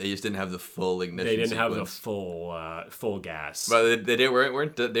 They just didn't have the full ignition. They didn't sequence. have the full gas. But they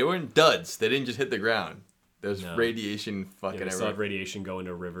weren't duds. They didn't just hit the ground. There's radiation fucking everywhere. They have radiation go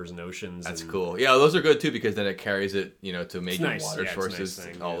into rivers and oceans. That's cool. Yeah, those are good too because then it carries it, to making water sources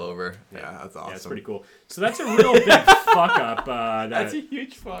all over. Yeah, that's awesome. Yeah, it's pretty cool. So that's a real big fuck up. That's a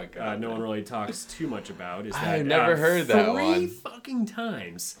huge fuck up. No one really talks too much about. Is that I've never heard that 3 one. fucking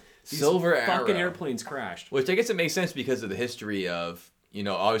times. Silver Arrow. Fucking airplanes crashed. Which I guess it makes sense because of the history of,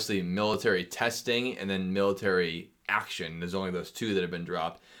 obviously military testing and then military action. There's only those 2 that have been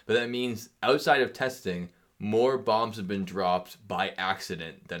dropped. But that means outside of testing, more bombs have been dropped by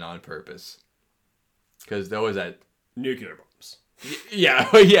accident than on purpose. Because there was that... Nuclear bombs. Yeah.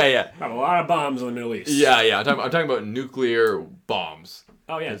 Have a lot of bombs in the Middle East. Yeah. I'm talking about nuclear bombs.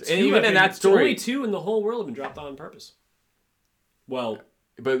 Oh, yeah. And even in that story... Only 2 in the whole world have been dropped on purpose. Well...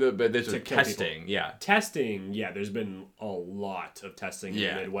 But there's testing, Testing, there's been a lot of testing in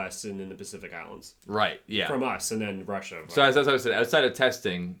the Midwest and in the Pacific Islands. Right, yeah. From us and then Russia. So as I said, outside of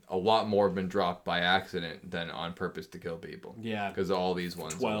testing, a lot more have been dropped by accident than on purpose to kill people. Yeah. Because all these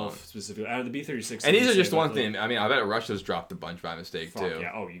ones 12 alone. specifically. Out of the B-36. And these are just one thing. I mean, I bet Russia's dropped a bunch by mistake, too.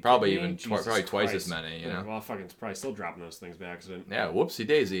 Yeah. Oh, probably even twice as many, Well, fucking probably still dropping those things by accident. Yeah, whoopsie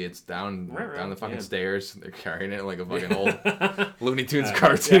daisy. It's down the fucking stairs. They're carrying it like a fucking old Looney Tunes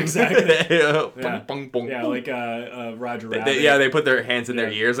cartoon. Yeah, exactly. Yeah, like Roger Rabbit. They put their hands in their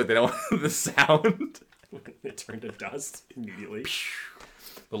ears like they don't want the sound. It turned to dust immediately.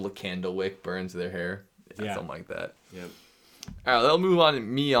 Little candle wick burns their hair. Something like that. Yep. All right, they'll move on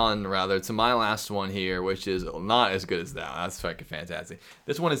to my last one here, which is not as good as that. That's fucking fantastic.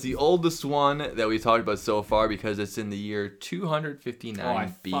 This one is the oldest one that we've talked about so far because it's in the year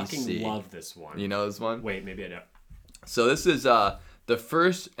 259 BC. I fucking love this one. You know this one? Wait, maybe I don't. So this is the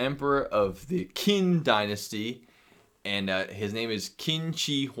first emperor of the Qin dynasty, and his name is Qin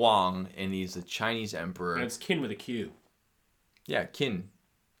Shi Huang, and he's a Chinese emperor. And it's Qin with a Q. Yeah, Qin.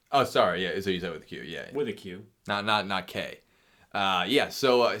 Oh, sorry. Yeah, so you said with a Q. Yeah. With a Q. Not K.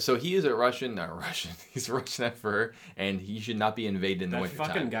 So he is a Russian. He's a Russian emperor, and he should not be invaded in the wintertime.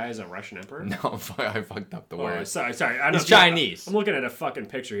 That fucking guy is a Russian emperor? No, I fucked up the word. Sorry. He's Chinese. I'm looking at a fucking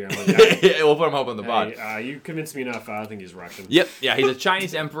picture here. We'll put him up on the bottom. You convinced me enough. I think he's Russian. Yep. Yeah, he's a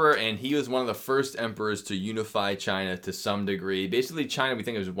Chinese emperor, and he was one of the first emperors to unify China to some degree. Basically, China, we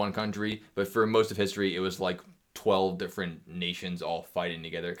think it was one country, but for most of history, it was like 12 different nations all fighting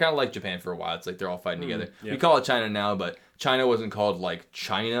together. Kind of like Japan for a while. It's like they're all fighting together. Yep. We call it China now, but China wasn't called like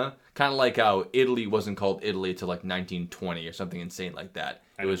China. Kind of like how Italy wasn't called Italy till like 1920 or something insane like that.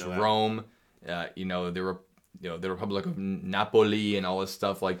 It was Rome, the Republic of Napoli and all this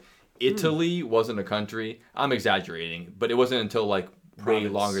stuff. Like Italy wasn't a country. I'm exaggerating, but it wasn't until like way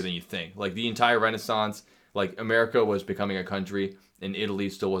longer than you think. Like the entire Renaissance, like America was becoming a country, and Italy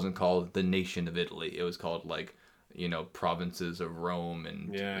still wasn't called the nation of Italy. It was called like, provinces of Rome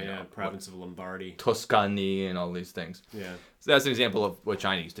and province of Lombardy, Tuscany, and all these things. Yeah. So that's an example of what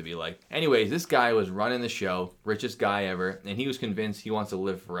China used to be like. Anyways, this guy was running the show, richest guy ever, and he was convinced he wants to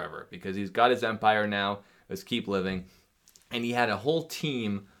live forever because he's got his empire now. Let's keep living. And he had a whole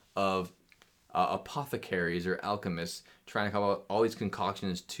team of apothecaries or alchemists trying to come up with all these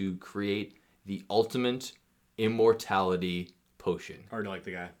concoctions to create the ultimate immortality potion. Hard to like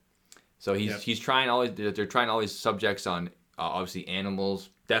the guy. So he's trying they're trying all these subjects on obviously animals,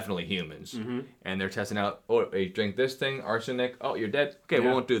 definitely humans, and they're testing out. Oh, you drink this thing, arsenic. Oh, you're dead. Okay, we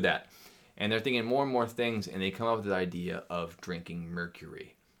won't do that. And they're thinking more and more things, and they come up with the idea of drinking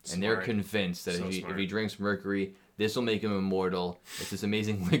mercury. Smart. And they're convinced that if he drinks mercury, this will make him immortal. It's this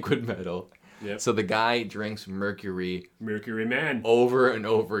amazing liquid metal. Yep. So the guy drinks mercury. Mercury man. Over and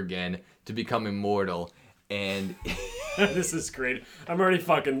over again to become immortal. And this is great.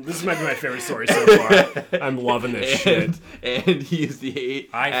 This might be my favorite story so far. I'm loving this shit. And he's the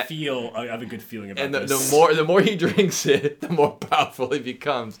I have a good feeling about this. And the more he drinks it, the more powerful he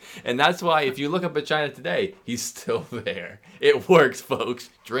becomes. And that's why if you look up at China today, he's still there. It works, folks.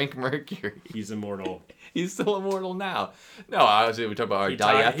 Drink mercury. He's immortal. He's still immortal now. No, obviously we talk about our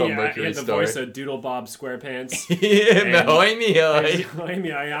diethyl mercury he had the story. Voice of Doodle Bob SquarePants.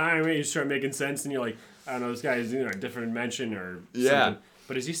 You start making sense, and you're like, I don't know, this guy is in a different dimension or something.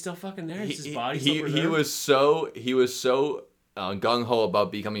 But is he still fucking there? Is his body still preserved? He was so gung ho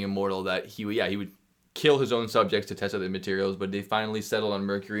about becoming immortal that he would kill his own subjects to test out the materials. But they finally settled on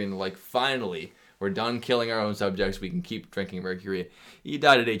mercury, and like, finally, we're done killing our own subjects. We can keep drinking mercury. He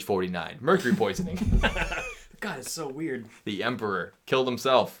died at age 49. Mercury poisoning. God, it's so weird. The emperor killed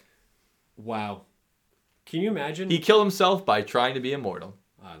himself. Wow. Can you imagine? He killed himself by trying to be immortal.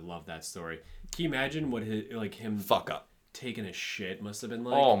 I love that story. Can you imagine what him fuck up taking a shit must have been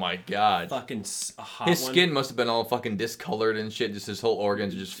like? Oh my god! Fucking a hot his one. skin must have been all fucking discolored and shit. Just his whole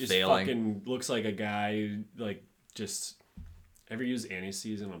organs are just failing. Fucking looks like a guy like just. Ever use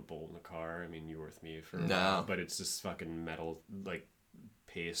anti-seize on a bolt in the car? I mean, you were with me for a while, but it's just fucking metal like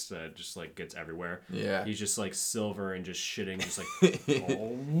paste that just like gets everywhere. Yeah, he's just like silver and just shitting, just like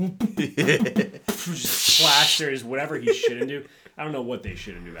just plasters whatever he shit into. I don't know what they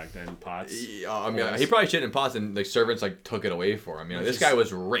shit into back then. Pots. I mean, he probably shit in pots, and like servants like took it away for him. This guy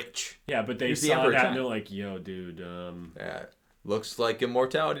was rich. Yeah, but they saw that and they're like, "Yo, dude, yeah, looks like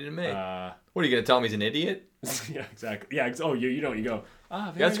immortality to me." What are you gonna tell him? He's an idiot? Yeah, exactly. Yeah. Oh, you go.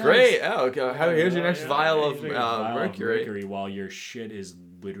 Ah, that's nice. Great. Oh, okay. Here's your next vial of mercury. While your shit is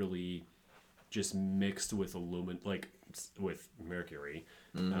literally just mixed with with mercury.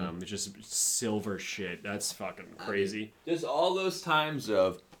 It's just silver shit. That's fucking crazy. Just all those times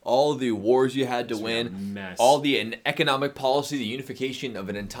of all the wars you had to win, all the economic policy, the unification of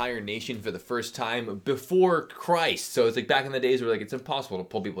an entire nation for the first time before Christ. So it's like back in the days where like it's impossible to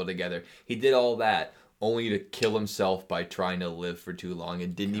pull people together. He did all that only to kill himself by trying to live for too long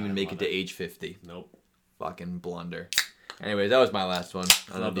and didn't even make it to age 50. Nope. Fucking blunder. Anyways, that was my last one.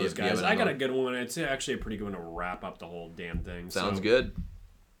 I love those guys. I got a good one. It's actually a pretty good one to wrap up the whole damn thing. Sounds good.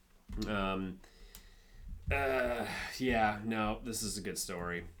 Yeah, no, this is a good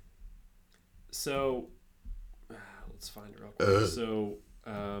story. So, let's find it real quick. So,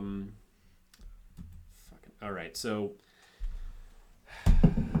 all right. So,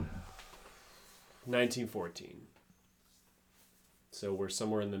 1914. So we're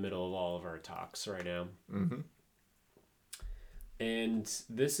somewhere in the middle of all of our talks right now. Mm-hmm. And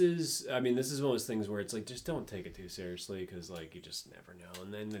this is one of those things where it's like, just don't take it too seriously because, like, you just never know.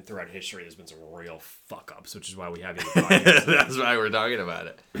 And then throughout history, there's been some real fuck-ups, which is why we have you. That's why we're talking about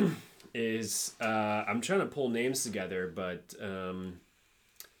it. I'm trying to pull names together, but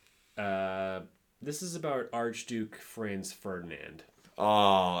this is about Archduke Franz Ferdinand.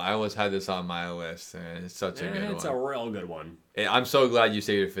 Oh, I always had this on my list, and it's such a good one. It's a real good one. I'm so glad you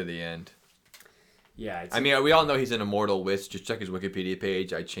saved it for the end. Yeah. I mean, we all know he's an immortal witch. Just check his Wikipedia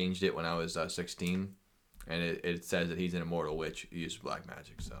page. I changed it when I was 16, and it says that he's an immortal witch who uses black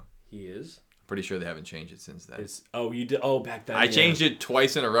magic. So he is. Pretty sure they haven't changed it since then. You did? Oh, back then. I changed it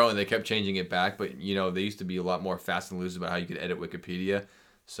twice in a row, and they kept changing it back. But they used to be a lot more fast and loose about how you could edit Wikipedia.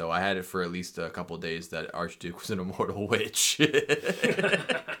 So I had it for at least a couple of days that Archduke was an immortal witch.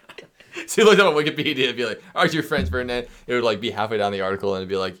 So you looked up on Wikipedia and be like, Archduke Franz Ferdinand. It would like be halfway down the article and it'd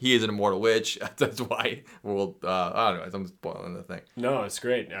be like, he is an immortal witch. That's why I don't know. I'm spoiling the thing. No, it's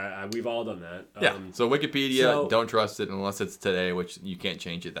great. We've all done that. Yeah. So Wikipedia, don't trust it unless it's today, which you can't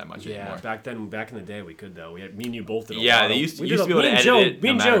change it that much anymore. Yeah, back in the day we could though. Me and you both did. They used to be able to edit it. Me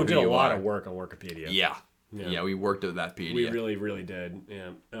and Joe did a lot of work on Wikipedia. Yeah, we worked at that PDF. We really, really did.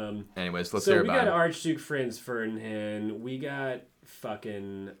 Yeah. Anyways, let's hear about it. So we got Archduke Franz Ferdinand. We got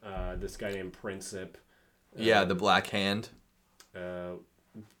fucking this guy named Princip. The Black Hand.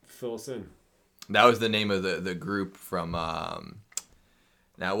 Fill us in. That was the name of the group from.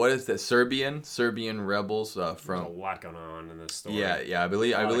 Now, what is that? Serbian rebels from. There's a lot going on in this story. Yeah. I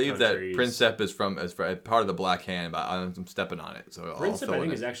believe that Princip is from as part of the Black Hand, but I'm stepping on it. So Princip, I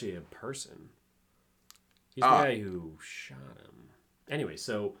think, is actually a person. He's the guy who shot him. Anyway,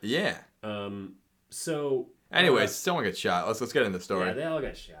 so yeah. Anyways, someone gets shot. Let's get in the story. Yeah, they all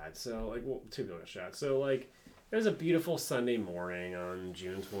got shot. So two people got shot. So it was a beautiful Sunday morning on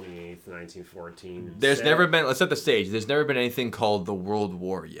June 28th, 1914. Never been. Let's set the stage. There's never been anything called the World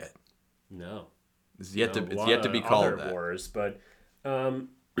War yet. No. It's yet to be called that. Wars, but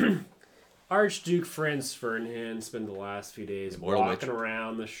Archduke Franz Ferdinand spent the last few days walking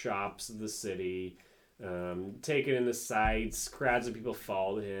around the shops of the city. Taking in the sights, crowds of people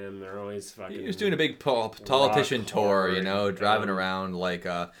followed him. They're always fucking. He was doing a big politician tour, driving around like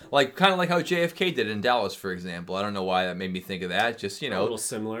kind of like how JFK did in Dallas, for example. I don't know why that made me think of that. Just a little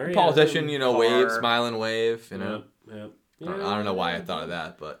similar. Politician, wave, smiling wave. Yeah. I don't know why I thought of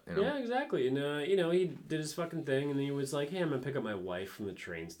that, but Yeah, exactly. And he did his fucking thing, and he was like, "Hey, I'm gonna pick up my wife from the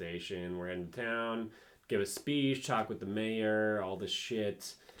train station. We're heading to town. Give a speech, talk with the mayor, all this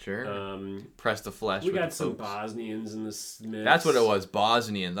shit." Sure. Press the flesh. We got some Bosnians in this mix. That's what it was.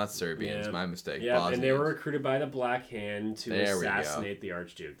 Bosnians, not Serbians. My mistake. Yeah, Bosnians. And they were recruited by the Black Hand to assassinate the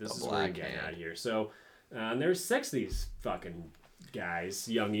Archduke. This is where we get out here. So, there's 6 of these fucking guys,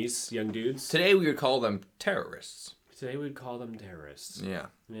 young dudes. Today we would call them terrorists. Yeah.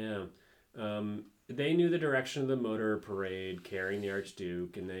 They knew the direction of the motor parade carrying the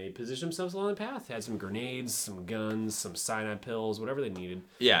Archduke, and they positioned themselves along the path. Had some grenades, some guns, some cyanide pills, whatever they needed.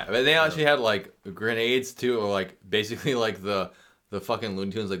 Yeah, but they actually had grenades too, or basically the fucking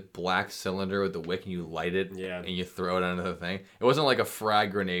Looney Tunes black cylinder with the wick, and you light it, and you throw it under the thing. It wasn't like a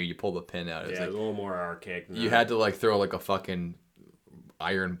frag grenade. You pull the pin out. It was a little more archaic than you had to throw a fucking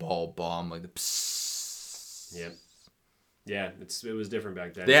iron ball bomb, the psss. Yep. Yeah, it was different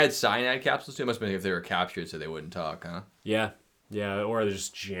back then. They had cyanide capsules too. It must have been if they were captured so they wouldn't talk, huh? Yeah, or they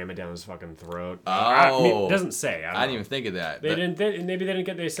just jam it down his fucking throat. Oh, it doesn't say. I didn't even think of that. Maybe they didn't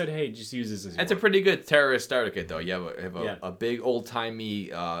get. They said, "Hey, just use this as." That's a pretty good terrorist starter kit, though. You have a big old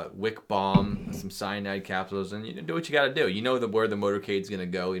timey wick bomb, some cyanide capsules, and you do what you got to do. You know where the motorcade's gonna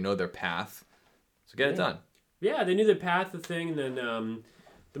go. You know their path, so get it done. Yeah, they knew the path, the thing, and then.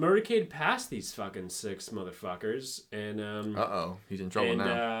 The motorcade passed these fucking 6 motherfuckers, and he's in trouble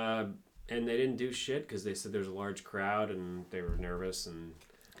now. And they didn't do shit because they said there was a large crowd and they were nervous and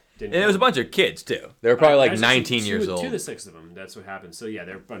didn't. And it was a bunch of kids too. They were probably 19 years old. 2 to 6 of them. That's what happened. So yeah,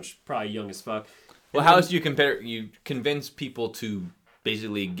 they're a bunch probably young as fuck. Well, how else do you compare? You convince people to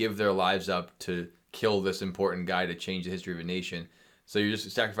basically give their lives up to kill this important guy to change the history of a nation. So you're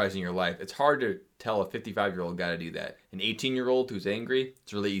just sacrificing your life. It's hard to tell a 55-year-old guy to do that. An 18-year-old who's angry,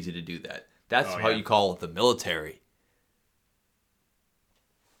 it's really easy to do that. That's how you call the military.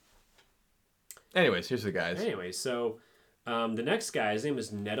 Anyways, here's the guys. Anyway, so the next guy, his name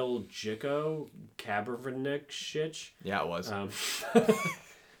is Nedeljko Kabrvnik. Yeah, it was.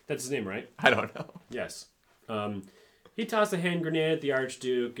 That's his name, right? I don't know. Yes. He tossed a hand grenade at the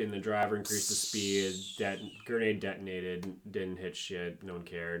Archduke, and the driver increased the speed. Grenade detonated. Didn't hit shit. No one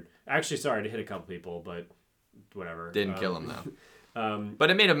cared. Actually, sorry, it hit a couple people, but whatever. Didn't kill him though.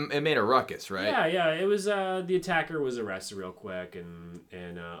 But it made a ruckus, right? Yeah. It was the attacker was arrested real quick,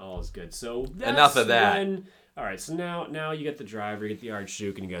 and all is good. So enough of that. All right, so now you get the driver, you get the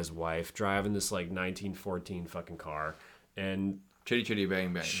Archduke, and you got his wife driving this 1914 fucking car, and chitty chitty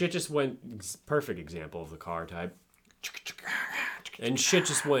bang bang. Shit just went. Perfect example of the car type. And shit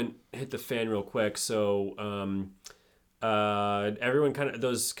just hit the fan real quick. So everyone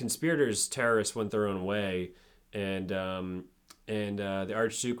those conspirators, terrorists went their own way, and the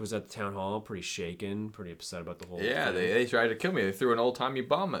Archduke was at the town hall, pretty shaken, pretty upset about the whole thing. They tried to kill me. They threw an old-timey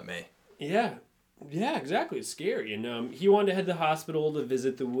bomb at me. Yeah, exactly. It's scary. And he wanted to head to the hospital to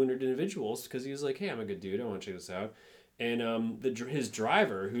visit the wounded individuals because he was like, hey, I'm a good dude. I want to check this out. And his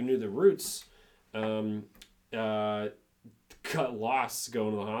driver, who knew the routes, got lost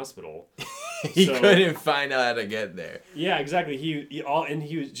going to the hospital. He couldn't find out how to get there. Yeah, exactly. He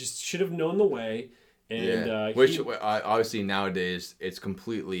just should have known the way. And which obviously nowadays it's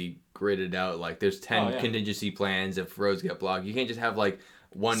completely gridded out. Like there's 10 contingency plans if roads get blocked. You can't just have like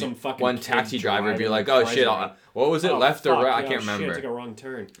one taxi driver be like, oh shit, what was it, left or right? I can't remember. Shit, I took a wrong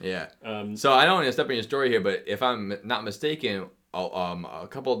turn. Yeah. So I don't want to step in your story here, but if I'm not mistaken, a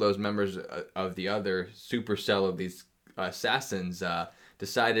couple of those members of the other supercell of these assassins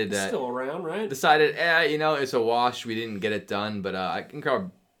decided that still around, right? Decided, it's a wash. We didn't get it done, but I can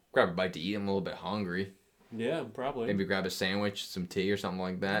grab a bite to eat. I'm a little bit hungry. Yeah, probably. Maybe grab a sandwich, some tea, or something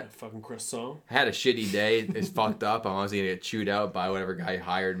like that. Fucking croissant. I had a shitty day. It's fucked up. I'm honestly gonna get chewed out by whatever guy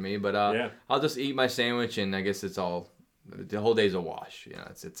hired me. But I'll just eat my sandwich, and I guess it's all. The whole day's a wash.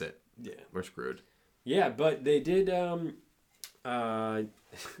 That's it. Yeah, we're screwed. Yeah, but they did. The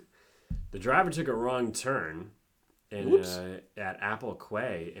driver took a wrong turn, at Apple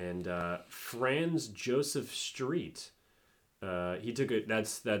Quay and Franz Joseph Street. He took it.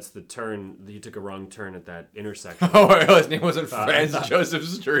 That's the turn. He took a wrong turn at that intersection. His name wasn't Franz Joseph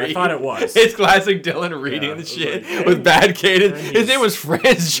Street. I thought it was. It's classic Dylan reading the shit with bad cadence. His name was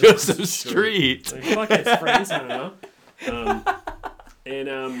Franz Joseph Street. Like, fuck, it's Franz. I don't know.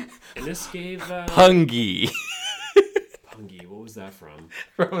 And this gave Pungy. Pungy. What was that from?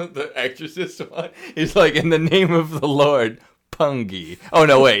 From the Exorcist one. He's like, in the name of the Lord, Pungy. Oh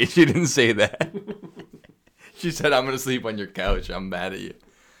no, wait, she didn't say that. She said, I'm going to sleep on your couch. I'm mad at you.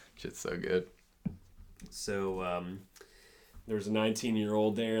 Shit's so good. So, there was a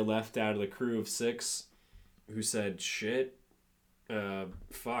 19-year-old there left out of the crew of 6 who said, shit,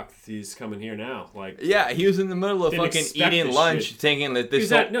 fuck, he's coming here now. Yeah, he was in the middle of fucking eating lunch thinking that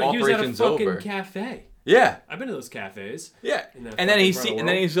this operation's he was at a fucking over. Cafe. Yeah. I've been to those cafes. Yeah. And then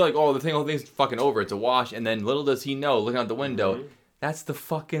he's like, oh, the whole thing's fucking over. It's a wash. And then little does he know, looking out the window, that's the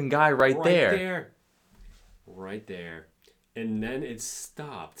fucking guy right there. Right there. And then it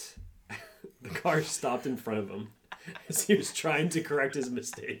stopped. The car stopped in front of him as he was trying to correct his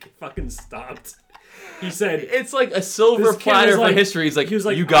mistake. It fucking stopped. He said, it's like a silver platter for history. He was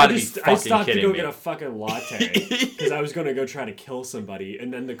like, you gotta be fucking kidding me. I stopped to go get a fucking latte because I was going to go try to kill somebody.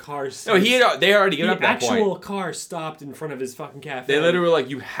 And then the car stopped. No, they already given up that point. The actual car stopped in front of his fucking cafe. They literally were like,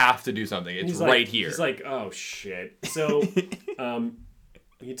 you have to do something. It's right here. He's like, oh shit. So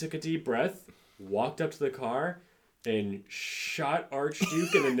he took a deep breath, walked up to the car, and shot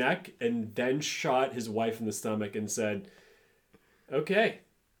Archduke in the neck, and then shot his wife in the stomach and said, okay.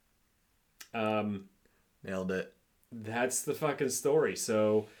 Nailed it. That's the fucking story.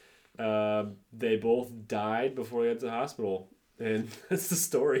 So they both died before they got to the hospital. And that's the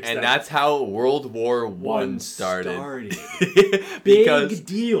story. And that's how World War I started. Big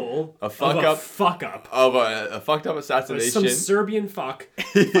deal. A fuck up of a fucked up assassination. Some Serbian fuck, a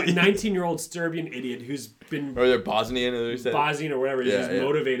 19-year-old Serbian idiot who's been or they're Bosnian or whatever. He's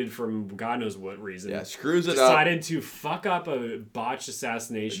motivated from God knows what reason. Yeah, screws it decided to fuck up a botched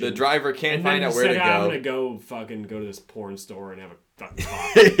assassination. The driver can't find out where to go. I'm gonna go to this porn store and have a fucking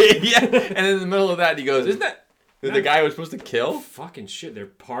coffee. Yeah, and in the middle of that, he goes, "Isn't that?" The guy was supposed to kill? Fucking shit! They're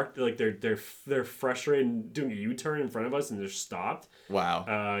parked like they're frustrated and doing a U-turn in front of us, and they're stopped. Wow!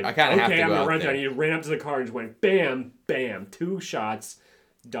 I kind of have to go out there. And he ran up to the car and just went bam, bam, 2 shots,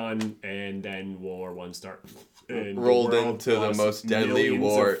 done, and then World War I started. Rolled into the most deadly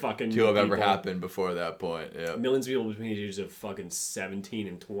war to have ever happened before that point. Yeah, millions of people between the ages of fucking 17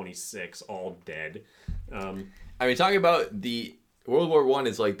 and 26, all dead. I mean, talking about the. World War I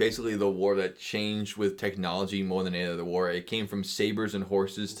is like basically the war that changed with technology more than any other war. It came from sabers and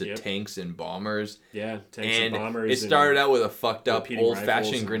horses to tanks and bombers. Yeah, tanks and bombers. It started out with a fucked up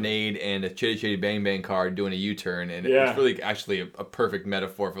old-fashioned grenade and a chitty-chitty bang-bang car doing a U-turn. And it's really actually a perfect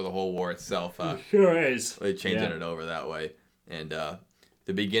metaphor for the whole war itself. Sure is. Really changing it over that way. And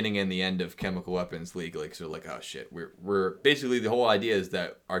the beginning and the end of chemical weapons legally. So like, oh shit. We're basically the whole idea is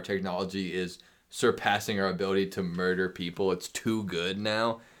that our technology is surpassing our ability to murder people. It's too good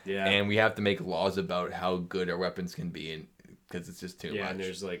now. Yeah. And we have to make laws about how good our weapons can be, and because it's just too much. Yeah, and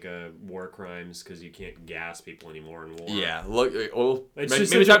there's like war crimes because you can't gas people anymore in war. Yeah, look, maybe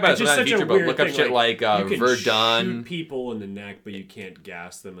talk about it in the future, but look up shit like Verdun. You can shoot people in the neck, but you can't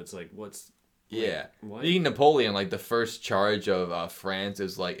gas them. It's like, what's Yeah. Being Napoleon, like the first charge of France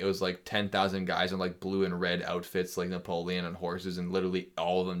is like it was like 10,000 guys in like blue and red outfits like Napoleon on horses, and literally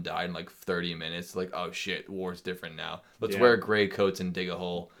all of them died in like 30 minutes. Like, oh shit, war's different now. Let's wear gray coats and dig a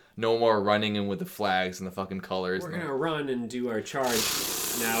hole. No more running in with the flags and the fucking colors. We're gonna run and do our charge.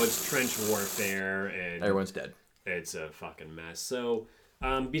 Now it's trench warfare and everyone's dead. It's a fucking mess. So,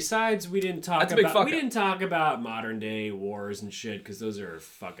 besides, we didn't talk about modern day wars and shit because those are a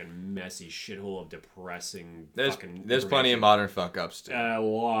fucking messy shithole of depressing. There's plenty of modern fuck ups too. A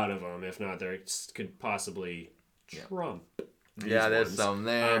lot of them, if not, there could possibly trump. There's some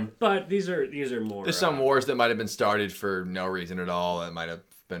there. But these are more. There's some wars that might have been started for no reason at all. That might have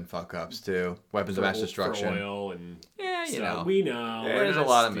been fuck ups too. Weapons of mass destruction. For oil and you know. We know. There's a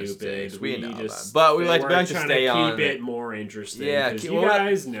lot of mistakes. We know that. But we like to stay on. Keep it more interesting. Yeah, you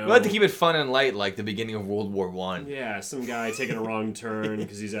guys know. We like to keep it fun and light, like the beginning of World War I. Yeah, some guy taking a wrong turn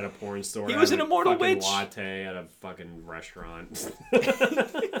because he's at a porn store. He was an immortal witch. Latte at a fucking restaurant.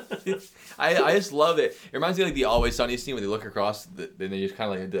 I just love it. It reminds me of like the Always Sunny scene where they look across, then they just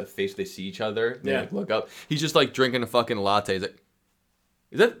kind of like the face they see each other. They like look up. He's just like drinking a fucking latte. He's like,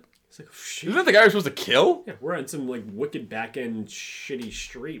 is that? It's like, shit. Isn't that the guy we're supposed to kill? Yeah, we're on some like wicked back end shitty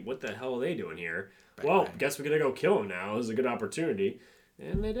street. What the hell are they doing here? Bang. Guess we're gonna go kill him now. This is a good opportunity,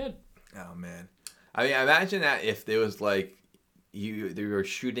 and they did. Oh man, I mean, imagine that if there was like they were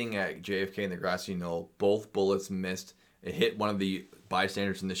shooting at JFK in the grassy knoll, both bullets missed. It hit one of the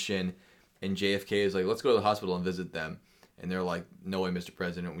bystanders in the shin, and JFK is like, "Let's go to the hospital and visit them." And they're like, "No way, Mr.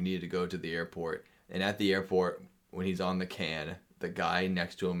 President. We needed to go to the airport." And at the airport, when he's on the can, the guy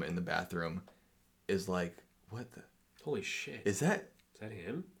next to him in the bathroom is like, "What the? Holy shit! Is that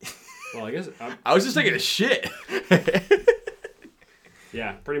him?" Well, I guess I was just taking a shit.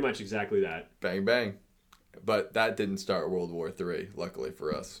 Yeah, pretty much exactly that. Bang bang, but that didn't start World War III. Luckily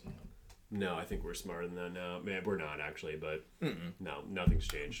for us. No, I think we're smarter than that now. Man, we're not actually, but no, nothing's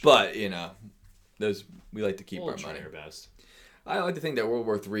changed. But we like to keep our money. Our best. I like to think that World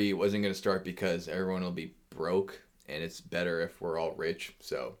War III wasn't going to start because everyone will be broke. And it's better if we're all rich.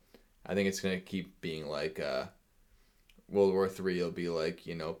 So I think it's going to keep being like World War III will be like,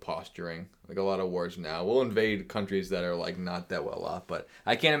 posturing. Like a lot of wars now. We'll invade countries that are like not that well off. But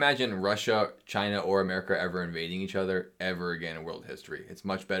I can't imagine Russia, China, or America ever invading each other ever again in world history. It's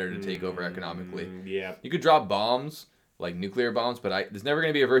much better to take over economically. Yeah. You could drop bombs, like nuclear bombs, but there's never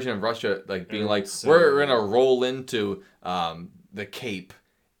going to be a version of Russia like being like, we're going to roll into the Cape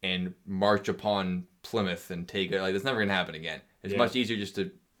and march upon Plymouth and take it. Like, that's never going to happen again. It's much easier just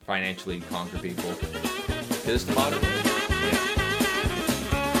to financially conquer people. Because it's the modern world.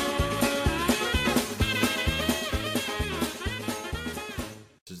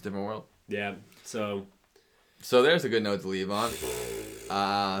 It's just a different world. Yeah, so there's a good note to leave on.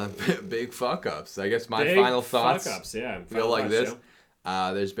 Big fuck-ups. I guess my final thoughts fuck-ups, feel like this.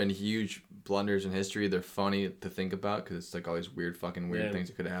 There's been huge blunders in history. They're funny to think about because it's like all these weird things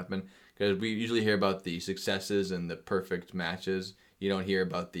that could have happened. Because we usually hear about the successes and the perfect matches. You don't hear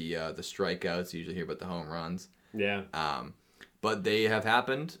about the strikeouts. You usually hear about the home runs. Yeah. But they have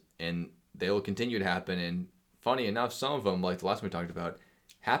happened, and they will continue to happen. And funny enough, some of them, like the last one we talked about,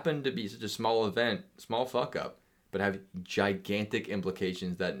 happen to be such a small event, small fuck-up, but have gigantic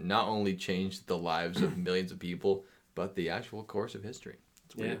implications that not only change the lives of millions of people, but the actual course of history.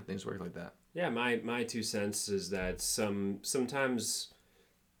 It's weird. Things work like that. Yeah, my 2 cents is that sometimes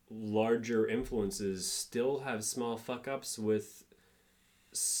larger influences still have small fuck-ups with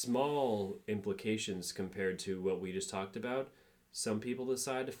small implications compared to what we just talked about. Some people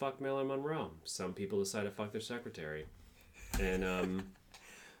decide to fuck Marilyn Monroe. Some people decide to fuck their secretary. And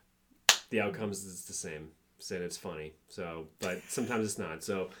the outcomes is the same. Said it's funny. So, but sometimes it's not.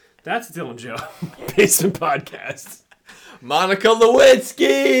 So that's Dylan Joe Basement Podcast. Monica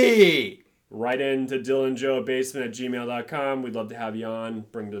Lewinsky! Write into dylanjoebasement@gmail.com. We'd love to have you on.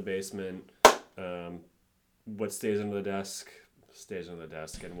 Bring to the basement. What stays under the desk stays under the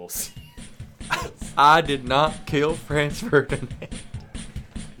desk, and we'll see. I did not kill Franz Ferdinand.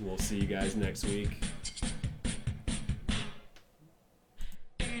 We'll see you guys next week.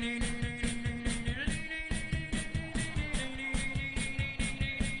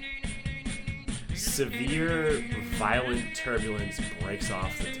 Severe, violent turbulence breaks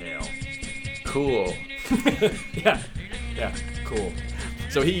off the tail. Cool. Yeah, cool.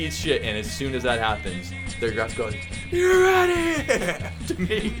 So he eats shit, and as soon as that happens, their guy goes, "You're out of here!" to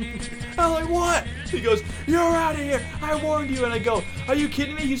me. I'm like, "What?" He goes, "You're out of here! I warned you!" And I go, "Are you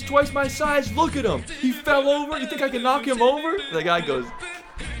kidding me? He's twice my size. Look at him. He fell over. You think I can knock him over?" And the guy goes,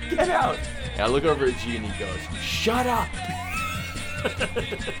 "Get out!" And I look over at G, and he goes, "Shut up!"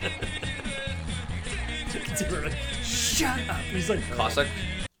 Shut up. He's like Cossack.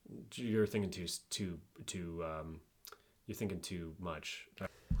 You're thinking you're thinking too much.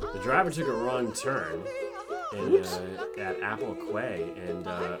 The driver took a wrong turn at Apple Quay and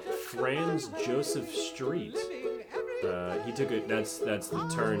Franz Joseph Street. He took that's the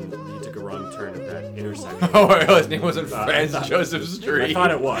turn. He took a wrong turn at that intersection. Oh, his name wasn't Franz Joseph Street. I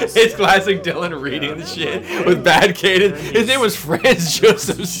thought it was. It's classic Dylan reading the shit with bad cadence. His name was Franz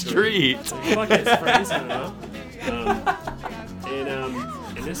Joseph Street. Fuck it, it's Franz. I don't know.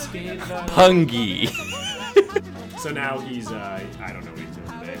 In this game, Pungy. So now he's I don't know what he's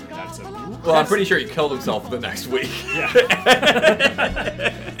doing today. Well, I'm pretty sure he killed himself the next week. Yeah.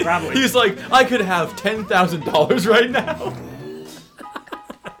 Probably. He's like, I could have $10,000 right now.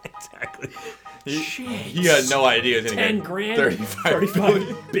 Exactly. He had no idea he was going to get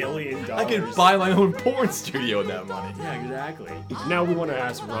 $35 billion. I could buy my own porn studio with that money. Yeah, exactly. Now we want to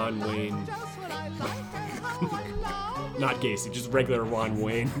ask Ron Wayne. Not Gacy, just regular Ron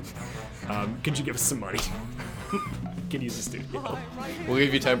Wayne. Could you give us some money? Can use the studio. We'll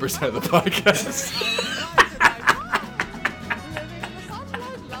give you 10% of the podcast.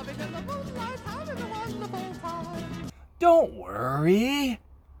 Don't worry.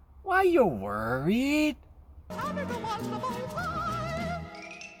 Why you worried?